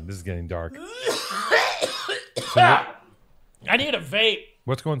my God, this is getting dark. I need a vape.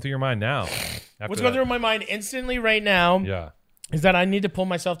 What's going through your mind now? What's going through my mind instantly right now Yeah. is that I need to pull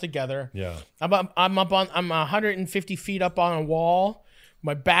myself together. Yeah. I'm 150 feet up on a wall.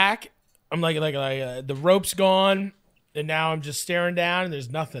 My back, I'm like the rope's gone, and now I'm just staring down, and there's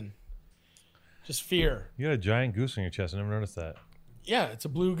nothing. Just fear. You got a giant goose on your chest. I never noticed that. Yeah, it's a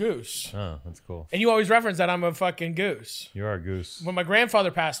blue goose. Oh, that's cool. And you always reference that I'm a fucking goose. You are a goose. When my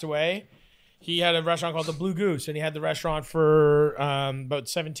grandfather passed away, he had a restaurant called the Blue Goose, and he had the restaurant for about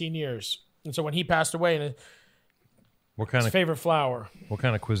 17 years. And so when he passed away, and What kind his of favorite flower,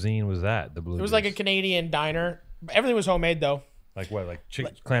 cuisine was that? The blue. it was like a Canadian diner. Everything was homemade though. like what? Like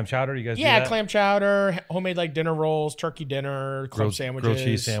clam chowder? You guys? do Yeah, that? clam chowder, homemade like dinner rolls, turkey dinner, club sandwiches, grilled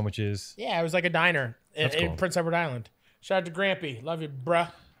cheese sandwiches. Yeah, it was like a diner in cool. Prince Edward Island. Shout out to Grampy, love you,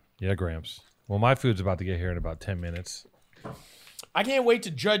 bruh. Yeah, Gramps. Well, my food's about to get here in about 10 minutes. I can't wait to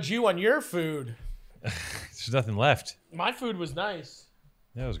judge you on your food. There's nothing left. My food was nice.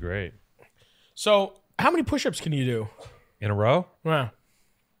 That was great. So, how many push-ups can you do? In a row? Wow.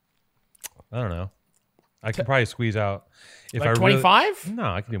 I don't know. I could probably squeeze out. If Like I 25? No,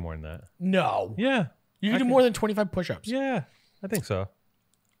 I can do more than that. No. Yeah. You can do more than 25 push-ups. Yeah, I think so.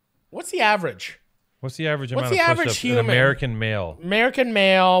 What's the average? What's the average What's amount the of average push-ups? An human? American male. American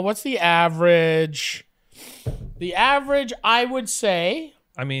male, what's the average? The average, I would say,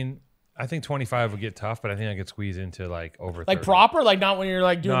 I mean, I think 25 would get tough, but I think I could squeeze into like over 30. like proper, like not when you're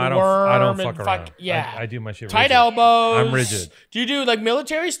like doing No, the worm. I don't and fuck around. Yeah. I do my shit Tight rigid. elbows. I'm rigid. Do you do like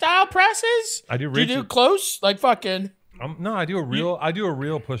military style presses? I do Do you do rigid. close? Like fucking No, I do a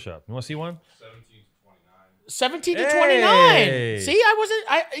real push-up. You want to see one? 17 to Hey. 29. See,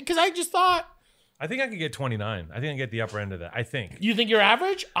 because I just thought. I think I could get 29. I think I can get the upper end of that. I think. You think you're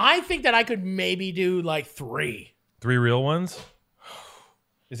average? I think that I could maybe do like 3. 3 real ones?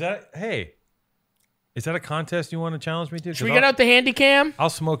 Is that a contest you want to challenge me to? Should we get out the handy cam? I'll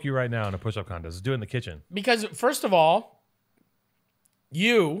smoke you right now in a push-up contest. Let's do it in the kitchen. Because first of all,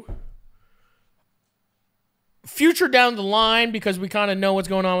 future down the line, because we kind of know what's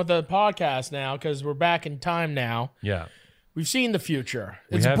going on with the podcast now, because we're back in time now. Yeah. We've seen the future.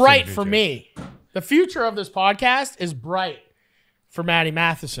 We It's have bright seen the for future. me. The future of this podcast is bright for Matty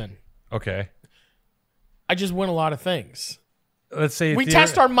Matheson. Okay. I just win a lot of things. Let's say We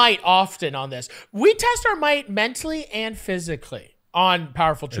test our might often on this. We test our might mentally and physically on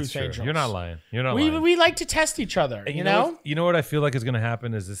Powerful Truth It's true. Angels. You're not lying. You're not lying. We like to test each other, And you know? you know what I feel like is going to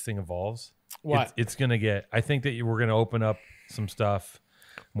happen as this thing evolves? What? It's going to get, I think that we're going to open up some stuff.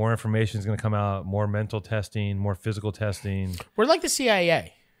 More information is going to come out, more mental testing, more physical testing. We're like the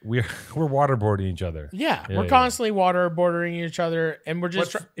CIA. We're waterboarding each other. Yeah, we're constantly waterboarding each other, and we're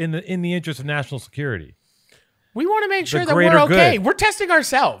just in the interest of national security. we want to make sure that greater we're okay. good. We're testing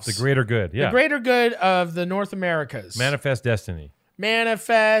ourselves. The greater good. Yeah. The greater good of the North Americas. Manifest destiny.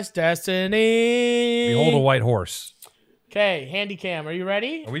 Manifest destiny. Behold a white horse. Okay, handy cam. Are you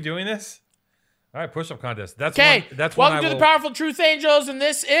ready? Are we doing this? All right, push-up contest. That's Okay. That's Welcome to the Powerful Truth Angels, and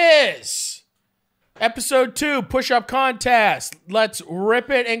this is episode 2, push-up contest. Let's rip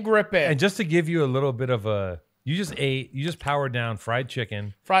it and grip it. And just to give you a little bit of a You just powered down fried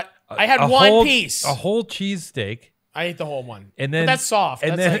chicken. I had one piece. A whole cheese steak. I ate the whole one. And then but that's soft.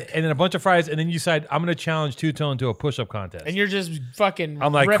 And that's then a bunch of fries. And then you decide, I'm going to challenge Two-Tone to a push-up contest. And you're just fucking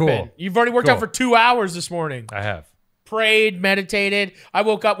I'm like, ripping. cool. You've already worked out for 2 hours this morning. I have. Prayed, meditated. I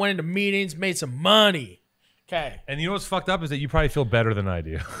woke up, went into meetings, made some money. Okay. And you know what's fucked up is that you probably feel better than I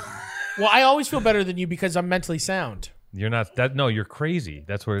do. Well, I always feel better than you because I'm mentally sound. You're not that. No, you're crazy.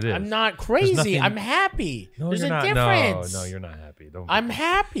 That's what it is. I'm not crazy. I'm happy. No, There's you're a not. difference. No, you're not happy. I'm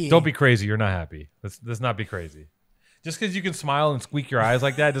happy. Don't be crazy. You're not happy. Let's not be crazy. Just because you can smile and squeak your eyes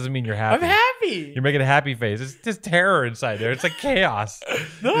like that doesn't mean you're happy. I'm happy. You're making a happy face. It's just terror inside there. It's like chaos.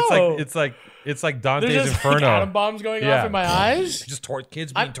 No. It's like Dante's There's just Inferno. like atom bombs going off in my eyes. Just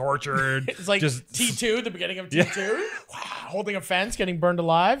kids being tortured. It's like T2, the beginning of T2. Wow, holding a fence, getting burned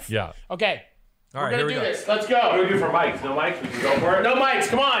alive. Yeah. Okay. All right, We're here going to we do go. this. Let's go. What do we do for mics? No mics? We can go for it? No mics.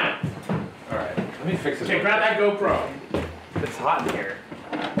 Come on. All right. Let me fix this. Okay, grab that GoPro. It's hot in here.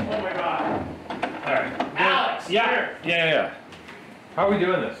 Oh, my God. All right. Alex. Here. Yeah. How are we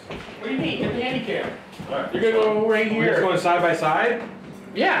doing this? What do you mean? Get the handy cam. All right. You're going to go right We're just here. going side by side?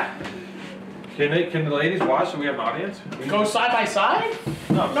 Yeah. Can the ladies watch so we have an audience? Go side by side?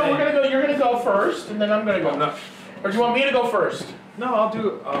 No, I'm No, saying- we're going to go. You're going to go first, and then I'm going to go. No. Or do you want me to go first? No, I'll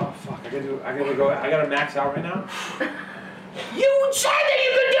do. Oh fuck! I gotta max out right now. You said that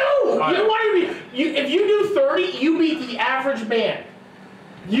you could do. All right. You want to be. If you do 30, you beat the average man.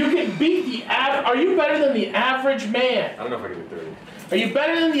 You can beat the average. Are you better than the average man? I don't know if I can do 30. Are you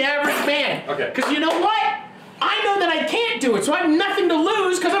better than the average man? Okay. Because you know what? I know that I can't do it, so I have nothing to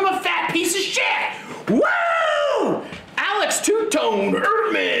lose because I'm a fat piece of shit. Woo! Alex Two-Tone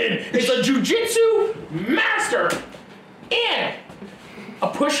Erdman is a jiu-jitsu master and a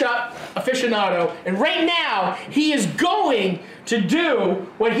push-up aficionado. And right now, he is going to do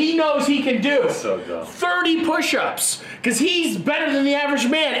what he knows he can do. So dumb. 30 push-ups, because he's better than the average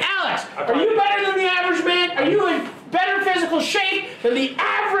man. Alex, are you better than the average man? Are you in better physical shape than the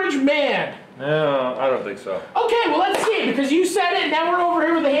average man? No, I don't think so. Okay, well, let's see, because you said it, and now we're over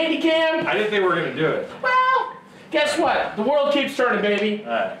here with the handy cam. I didn't think we were gonna do it. Well, guess what? The world keeps turning, baby.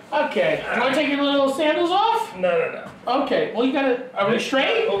 Alright. Okay, you want to take your little sandals off? No. Okay, well, you gotta, are we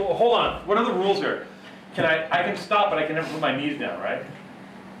straight? Oh, hold on. What are the rules here? I can stop, but I can never put my knees down, right?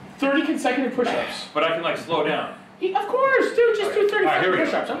 30 consecutive push-ups. But I can like slow down. Of course, dude, just do 30 Alright, here we go.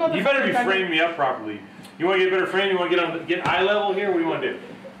 push-ups. I'm not the You better be fucking guy. framing me up properly. You want to get a better frame? You want to get eye level here? What do you want to do?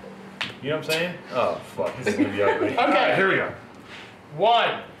 You know what I'm saying? Oh fuck, this is gonna be ugly. Okay. Alright, here we go.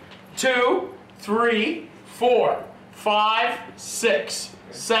 1, 2, 3, 4, 5, 6,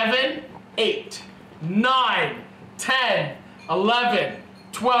 7, 8, 9, 10, 11,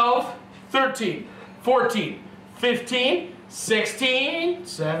 12, 13, 14, 15, 16,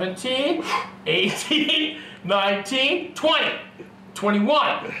 17, 18, 19, 20,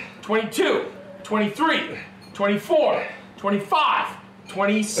 21, 22, 23, 24, 25,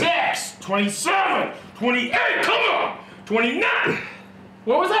 26, 27, 28, come on, 29.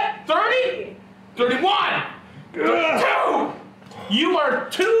 What was that? 30? 31. 32. You are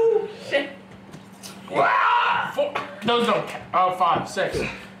two. Four. Those don't count. Oh, 5, 6.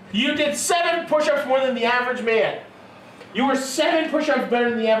 You did 7 push-ups more than the average man. You were 7 push-ups better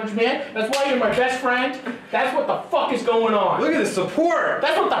than the average man. That's why you're my best friend. That's what the fuck is going on. Look at the support.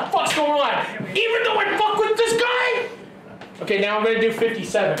 That's what the fuck's going on. Even though I fuck with this guy. Okay, now I'm gonna do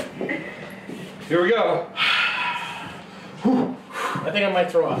 57. Here we go. I think I might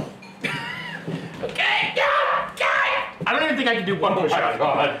throw up. Okay, I don't even think I can do one Oh my push-up.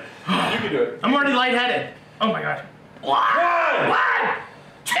 god. You can do it. I'm already lightheaded. Oh my god. One. 1,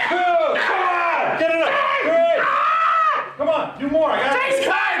 2, Two. Come on. Get it up. 3. Come on. Do more. I got it. Face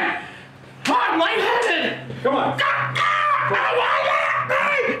time! I'm lightheaded! Come on.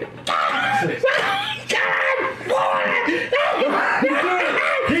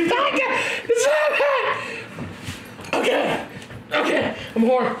 Okay, I'm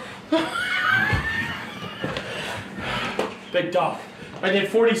more. Big dog. I did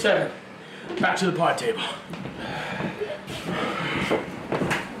 47. Back to the pod table.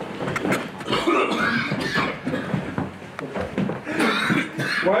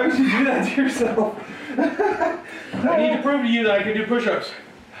 Why would you do that to yourself? I need to prove to you that I can do push-ups.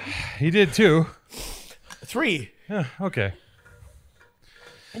 He did too. 3. Yeah, okay.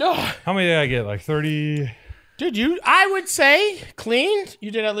 No. How many did I get? Like 30? Dude, I would say clean,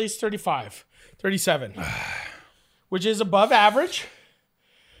 you did at least 35, 37, which is above average.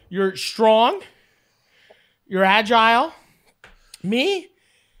 You're strong. You're agile. Me,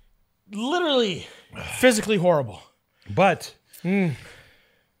 literally physically horrible. But you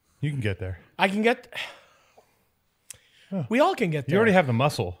can get there. I can get. We all can get there. You already have the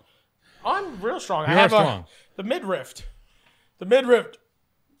muscle. I'm real strong. You I have are strong. The midriff. The midriff.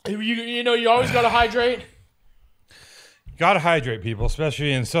 You know, you always got to hydrate. Gotta hydrate, people,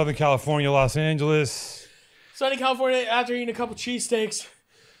 especially in Southern California, Los Angeles. Southern California, after eating a couple cheesesteaks,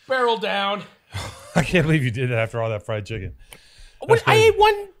 barrel down. I can't believe you did that after all that fried chicken. Wait, I ate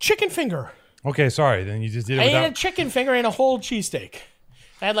one chicken finger. Okay, sorry. Then you just did it I without... ate a chicken finger and a whole cheesesteak.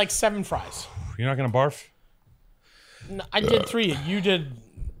 I had like 7 fries. You're not going to barf? No, I did 3. You did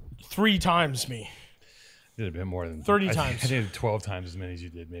 3 times me. I did a bit more than... 30 times. I did 12 times as many as you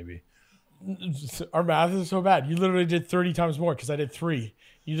did, maybe. Our math is so bad. You literally did 30 times more because I did 3.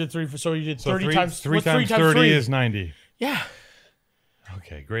 You did 3, so you did 30 times. 3 times 30 is 90. Yeah.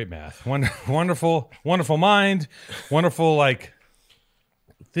 Okay, great math. Wonderful, wonderful mind. Wonderful, like,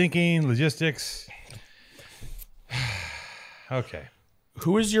 thinking, logistics. Okay.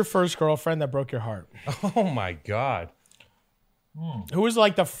 Who was your first girlfriend that broke your heart? Oh, my God. Who was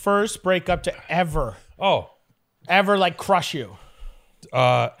like the first breakup to ever like crush you?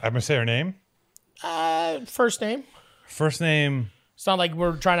 I'm going to say her name. First name. First name. It's not like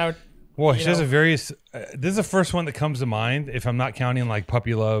we're trying to. Well, she has a very. This is the first one that comes to mind. If I'm not counting like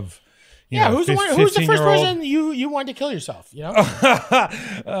puppy love. Who's the one? Who's the first person you wanted to kill yourself? You know.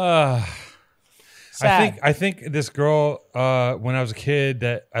 Sad. I think this girl when I was a kid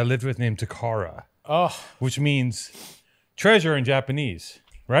that I lived with named Takara. Oh. Which means treasure in Japanese,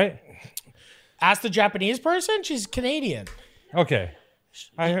 right? Ask the Japanese person. She's Canadian. Okay.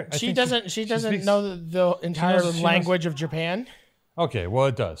 She doesn't know the entire language of Japan. Okay, well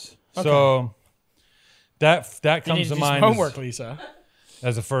it does. Okay. So that comes to mind homework, Lisa.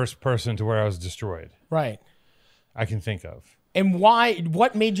 As the first person to where I was destroyed. Right. I can think of. And why?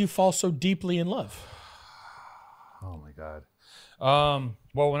 What made you fall so deeply in love? Oh my God.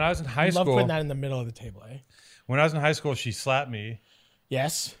 Well, when I was in high school, love putting that in the middle of the table, eh? When I was in high school, she slapped me.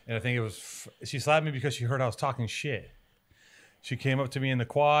 Yes. And I think it was she slapped me because she heard I was talking shit. She came up to me in the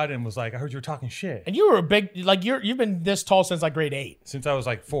quad and was like, "I heard you were talking shit." And you were a big, like you've been this tall since like grade 8. Since I was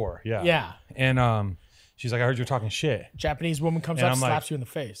like 4, yeah. Yeah. And she's like, "I heard you were talking shit." Japanese woman comes up, slaps you in the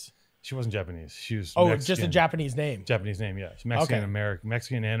face. She wasn't Japanese. She was Mexican. Just a Japanese name. Japanese name, yeah. She's Mexican, okay.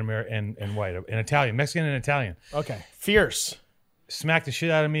 Mexican and white and Italian. Mexican and Italian. Okay. Fierce. Smacked the shit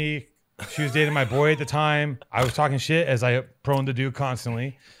out of me. She was dating my boy at the time. I was talking shit, as I prone to do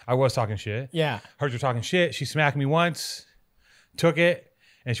constantly. I was talking shit. Yeah. Heard you talking shit. She smacked me once, took it,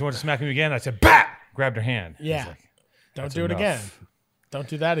 and she wanted to smack me again. I said, "Bah!" Grabbed her hand. Yeah. Like, don't do it again. Don't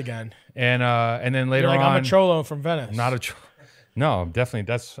do that again. And then later on, I'm a cholo from Venice. Not a cholo. No,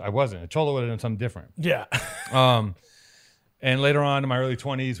 definitely. I wasn't. A cholo would have done something different. Yeah. And later on in my early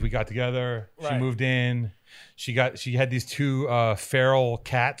 20s, we got together. Right. She moved in. She had these 2 feral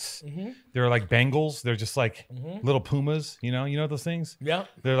cats. Mm-hmm. They're like Bengals. They're just like little pumas. You know those things? Yeah.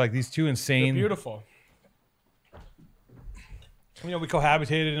 They're like these 2 insane. They're beautiful. We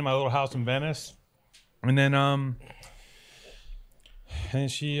cohabitated in my little house in Venice. And then and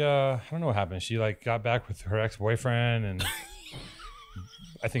she I don't know what happened. She like got back with her ex-boyfriend and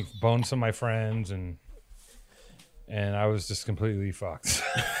I think boned some of my friends and I was just completely fucked.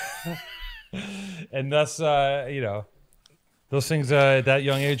 And thus those things at that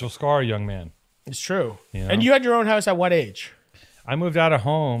young age will scar a young man. It's true. You know? And you had your own house at what age? I moved out of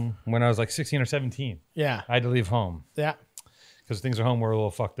home when I was like 16 or 17. Yeah. I had to leave home. Yeah. Because things at home were a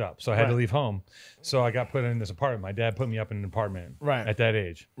little fucked up. So I had to leave home. So I got put in this apartment. My dad put me up in an apartment at that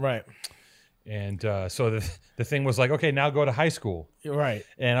age. Right. And so the thing was like, okay, now go to high school. Right.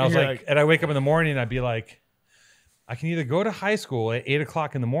 And I was like, and I wake up in the morning and I'd be like, I can either go to high school at 8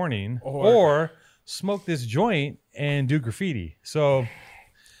 o'clock in the morning or smoke this joint and do graffiti. So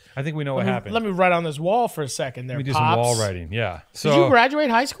I think we know what happened. Let me write on this wall for a second there, Let me do some wall writing. Yeah. So, did you graduate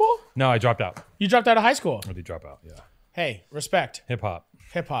high school? No, I dropped out. You dropped out of high school? I did drop out, yeah. Hey, respect. Hip hop.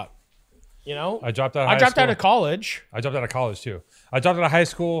 You know? I dropped out of high school. I dropped out of college. I dropped out of college, too. I dropped out of high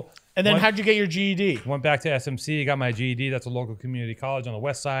school. And then how'd you get your GED? Went back to SMC, got my GED. That's a local community college on the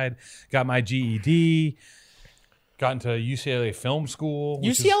west side. Got my GED. Got into UCLA Film School.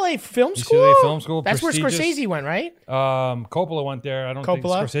 UCLA Film School? UCLA Film School. That's where Scorsese went, right? Coppola went there. I don't think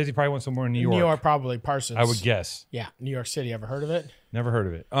Scorsese probably went somewhere in New York. New York, probably. Parsons. I would guess. Yeah, New York City. Ever heard of it? Never heard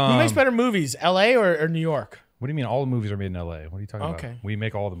of it. Who makes better movies, LA or New York? What do you mean all the movies are made in LA? What are you talking about? We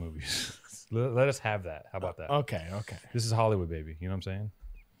make all the movies. Let us have that. How about that? Okay. This is Hollywood, baby. You know what I'm saying?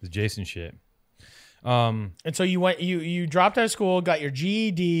 This Jason shit. And so you dropped out of school, got your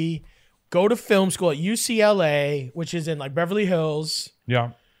GED, go to film school at UCLA, which is in like Beverly Hills.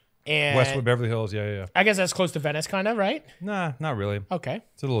 Yeah. And Westwood, Beverly Hills. Yeah. I guess that's close to Venice, kind of, right? Nah, not really. Okay.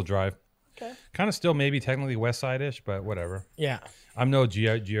 It's a little drive. Okay. Kind of still maybe technically West Side-ish, but whatever. Yeah. I'm no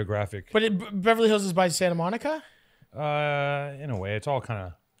geographic. But Beverly Hills is by Santa Monica? In a way, it's all kind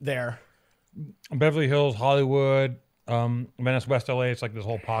of there. Beverly Hills, Hollywood, Venice, West LA. It's like this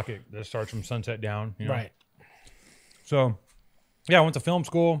whole pocket that starts from Sunset down. You know? Right. So, yeah, I went to film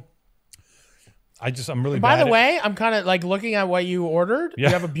school. I'm really By bad the way, I'm kind of like looking at what you ordered. Yeah.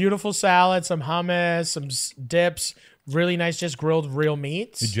 You have a beautiful salad, some hummus, some dips, really nice, just grilled real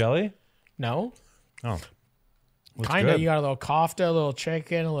meats. The jelly? No. Oh. Kind of. You got a little kofta, a little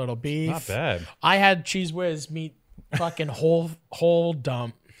chicken, a little beef. Not bad. I had Cheese Whiz meat, fucking whole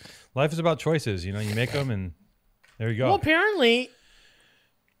dump. Life is about choices. You know, you make them and there you go. Well, apparently.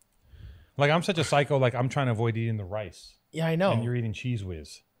 Like, I'm such a psycho. Like, I'm trying to avoid eating the rice. Yeah, I know. And you're eating Cheese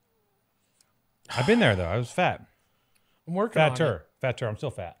Whiz. I've been there, though. I was fat. I'm working on it. Fatter. I'm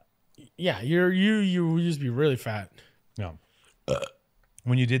still fat. Yeah, you used to be really fat. No.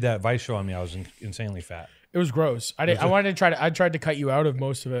 When you did that Vice show on me, I was insanely fat. It was gross. I tried to cut you out of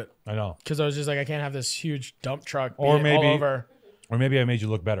most of it. I know. Because I was just like, I can't have this huge dump truck Or being maybe all over. Or maybe I made you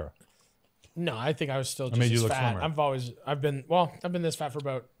look better. No, I think I was still just made you as look fat. slimmer. I've been this fat for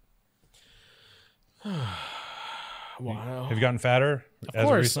about. Wow. Have you gotten fatter? Of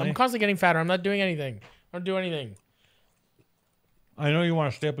course, I'm constantly getting fatter. I'm not doing anything. I don't do anything. I know you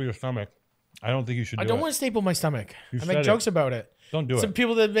want to staple your stomach. I don't think you should do it. I don't want to staple my stomach. I make said jokes about it. Don't do Some it.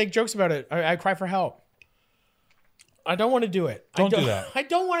 people that make jokes about it, I cry for help. I don't want to do it. Don't do that. I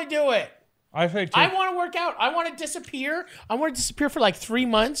don't want to do it. I say I want to work out. I want to disappear. I want to disappear for like 3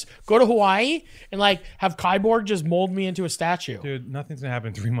 months, go to Hawaii, and like have Kyborg just mold me into a statue. Dude, nothing's going to happen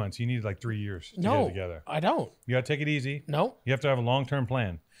in 3 months. You need like 3 years to get it together. I don't. You got to take it easy. No. You have to have a long-term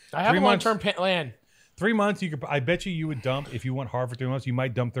plan. I have a long-term plan. 3 months, I bet you would dump, if you went hard for 3 months, you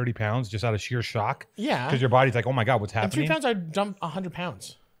might dump 30 pounds just out of sheer shock. Yeah. Because your body's like, oh my God, what's In happening? 3 pounds, I'd dump 100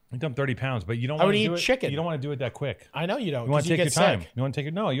 pounds. You dump 30 pounds, but you don't I want would to eat do it. chicken. You don't want to do it that quick. I know you don't. You want to take your get time. sick. You want to take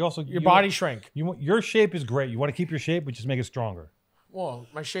it. No, you also Your body shrink. Your shape is great. You want to keep your shape, but just make it stronger. Well,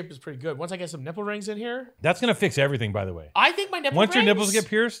 my shape is pretty good. Once I get some nipple rings in here, That's gonna fix everything, by the way. I think my nipple Once rings, your nipples get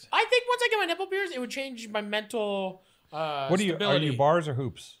pierced, I think once I get my nipple pierced, it would change my mental what are you? stability. Are you bars or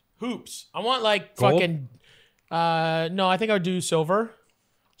hoops? Hoops. I want like Gold? fucking. No, I think I would do silver.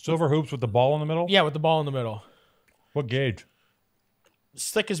 Silver hoops with the ball in the middle. Yeah, with the ball in the middle. What gauge? As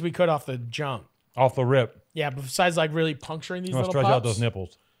thick as we could off the jump. Off the rip. Yeah, but besides like really puncturing these You want to little stretch out pups. those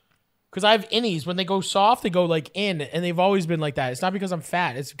nipples. Because I have innies. When they go soft, they go like in, and they've always been like that. It's not because I'm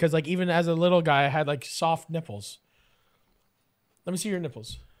fat. It's because like even as a little guy, I had like soft nipples. Let me see your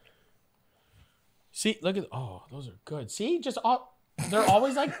nipples. See, look at those are good. See, they're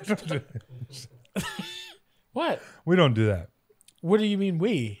always like. What? We don't do that. What do you mean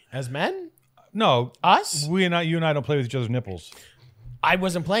we as men? No, Us? you and I don't play with each other's nipples. I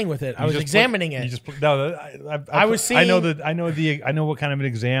wasn't playing with it. I was examining it. I was seeing. I know what kind of an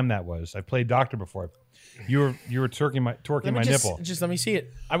exam that was. I played doctor before. You were torquing my nipple. Just let me see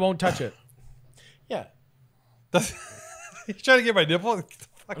it. I won't touch it. Yeah. You trying to get my nipple?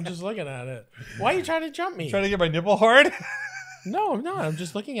 I'm just looking at it. Why are you trying to jump me? Trying to get my nipple hard? No, I'm not. I'm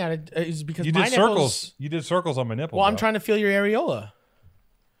just looking at it. It's because You my did nipples, circles. You did circles on my nipple. Well, I'm trying to feel your areola.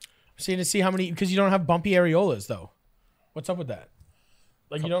 I'm seeing to see how many, because you don't have bumpy areolas though. What's up with that?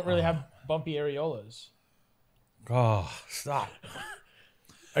 Like you don't really have bumpy areolas. Oh, stop.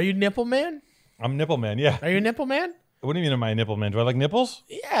 Are you nipple man? I'm nipple man. Yeah. Are you a nipple man? What do you mean am I a nipple man? Do I like nipples?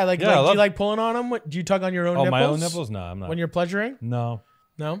 Yeah, Yeah, do you like pulling on them? Do you tug on your own nipples? Oh, my own nipples? No, I'm not. When you're pleasuring? No.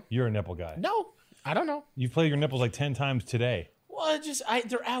 No? You're a nipple guy. No. I don't know. You've played your nipples like 10 times today. Well,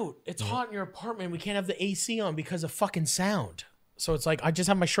 they're out. It's hot in your apartment. We can't have the AC on because of fucking sound. So it's like I just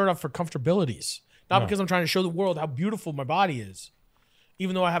have my shirt off for comfortabilities. Not because I'm trying to show the world how beautiful my body is.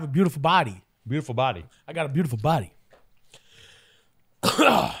 Even though I have a beautiful body. Beautiful body. I got a beautiful body.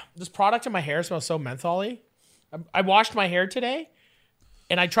 This product in my hair smells so mentholy. I washed my hair today,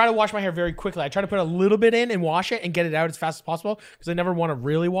 and I try to wash my hair very quickly. I try to put a little bit in and wash it and get it out as fast as possible because I never want to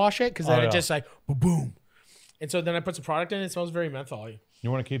really wash it because then it just like boom. And so then I put some product in and it smells very mentholy. You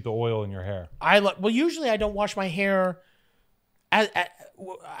want to keep the oil in your hair. Well, usually I don't wash my hair.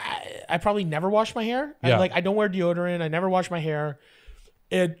 I probably never wash my hair. Yeah. I don't wear deodorant. I never wash my hair.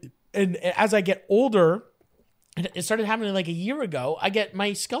 And as I get older, it started happening like a year ago.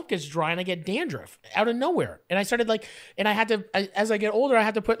 My scalp gets dry and I get dandruff out of nowhere. And I started as I get older,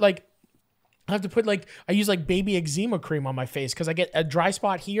 I use like baby eczema cream on my face because I get a dry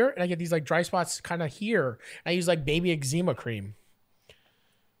spot here and I get these like dry spots kind of here. I use like baby eczema cream.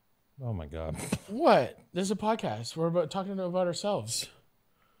 Oh my God. What? This is a podcast. We're talking about ourselves.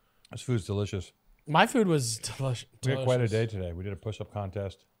 This food's delicious. My food was delicious. We had quite a day today. We did a push-up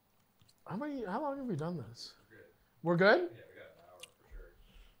contest. How long have we done this? We're good? Yeah, we got an hour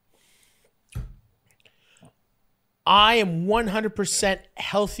for sure. I am 100%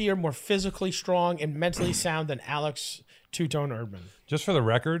 healthier, more physically strong, and mentally sound than Alex Two-Tone Erdman. Just for the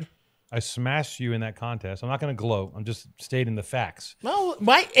record, I smashed you in that contest. I'm not going to gloat. I'm just stating the facts. Well,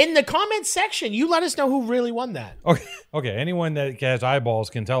 in the comment section, you let us know who really won that. Okay. Anyone that has eyeballs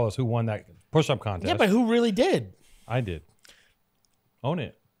can tell us who won that push-up contest. Yeah, but who really did? I did. Own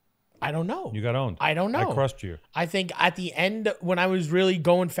it. I don't know. You got owned. I don't know. I crushed you. I think at the end, when I was really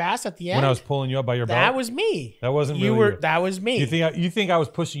going fast at the end. When I was pulling you up by your belt? That was me. That wasn't really you. That was me. You think I was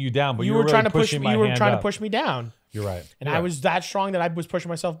pushing you down, but you were trying really to push pushing my You were hand trying up. to push me down. You're right. And I was that strong that I was pushing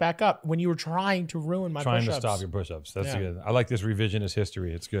myself back up when you were trying to ruin my push-ups. Trying to stop your push-ups. That's good. I like this revisionist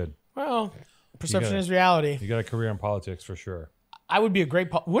history. It's good. Well, perception is reality. You got a career in politics for sure. I would be a great.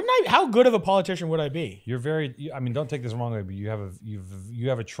 Wouldn't I? How good of a politician would I be? You're very. I mean, don't take this the wrong way, but you have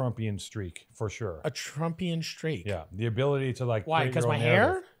a Trumpian streak for sure. A Trumpian streak. Yeah, the ability to like. Why? Because my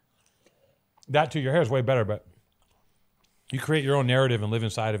hair. That too. Your hair is way better, but you create your own narrative and live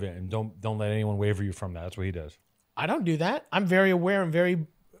inside of it, and don't let anyone waver you from that. That's what he does. I don't do that. I'm very aware and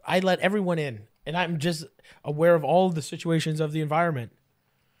I let everyone in, and I'm just aware of all the situations of the environment.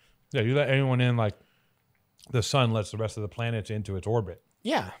 Yeah, you let anyone in like. The sun lets the rest of the planets into its orbit.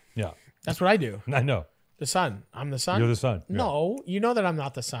 Yeah. Yeah. That's what I do. I know. The sun. I'm the sun. You're the sun. No, you know that I'm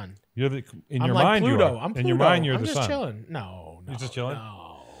not the sun. You're the in I'm your like mind Pluto. you are. I'm Pluto. In your mind you're I'm the just sun. chilling. No. You're just chilling?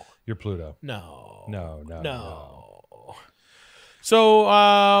 No. You're Pluto. No.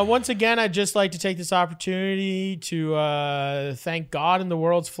 So once again, I'd just like to take this opportunity to thank God and the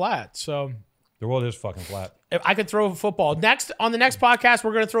world's flat. So the world is fucking flat. If I could throw a football. On the next podcast,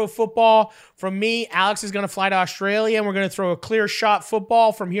 we're going to throw a football from me. Alex is going to fly to Australia, and we're going to throw a clear shot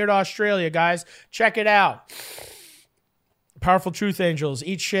football from here to Australia, guys. Check it out. Powerful truth angels.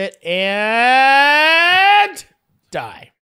 Eat shit and die.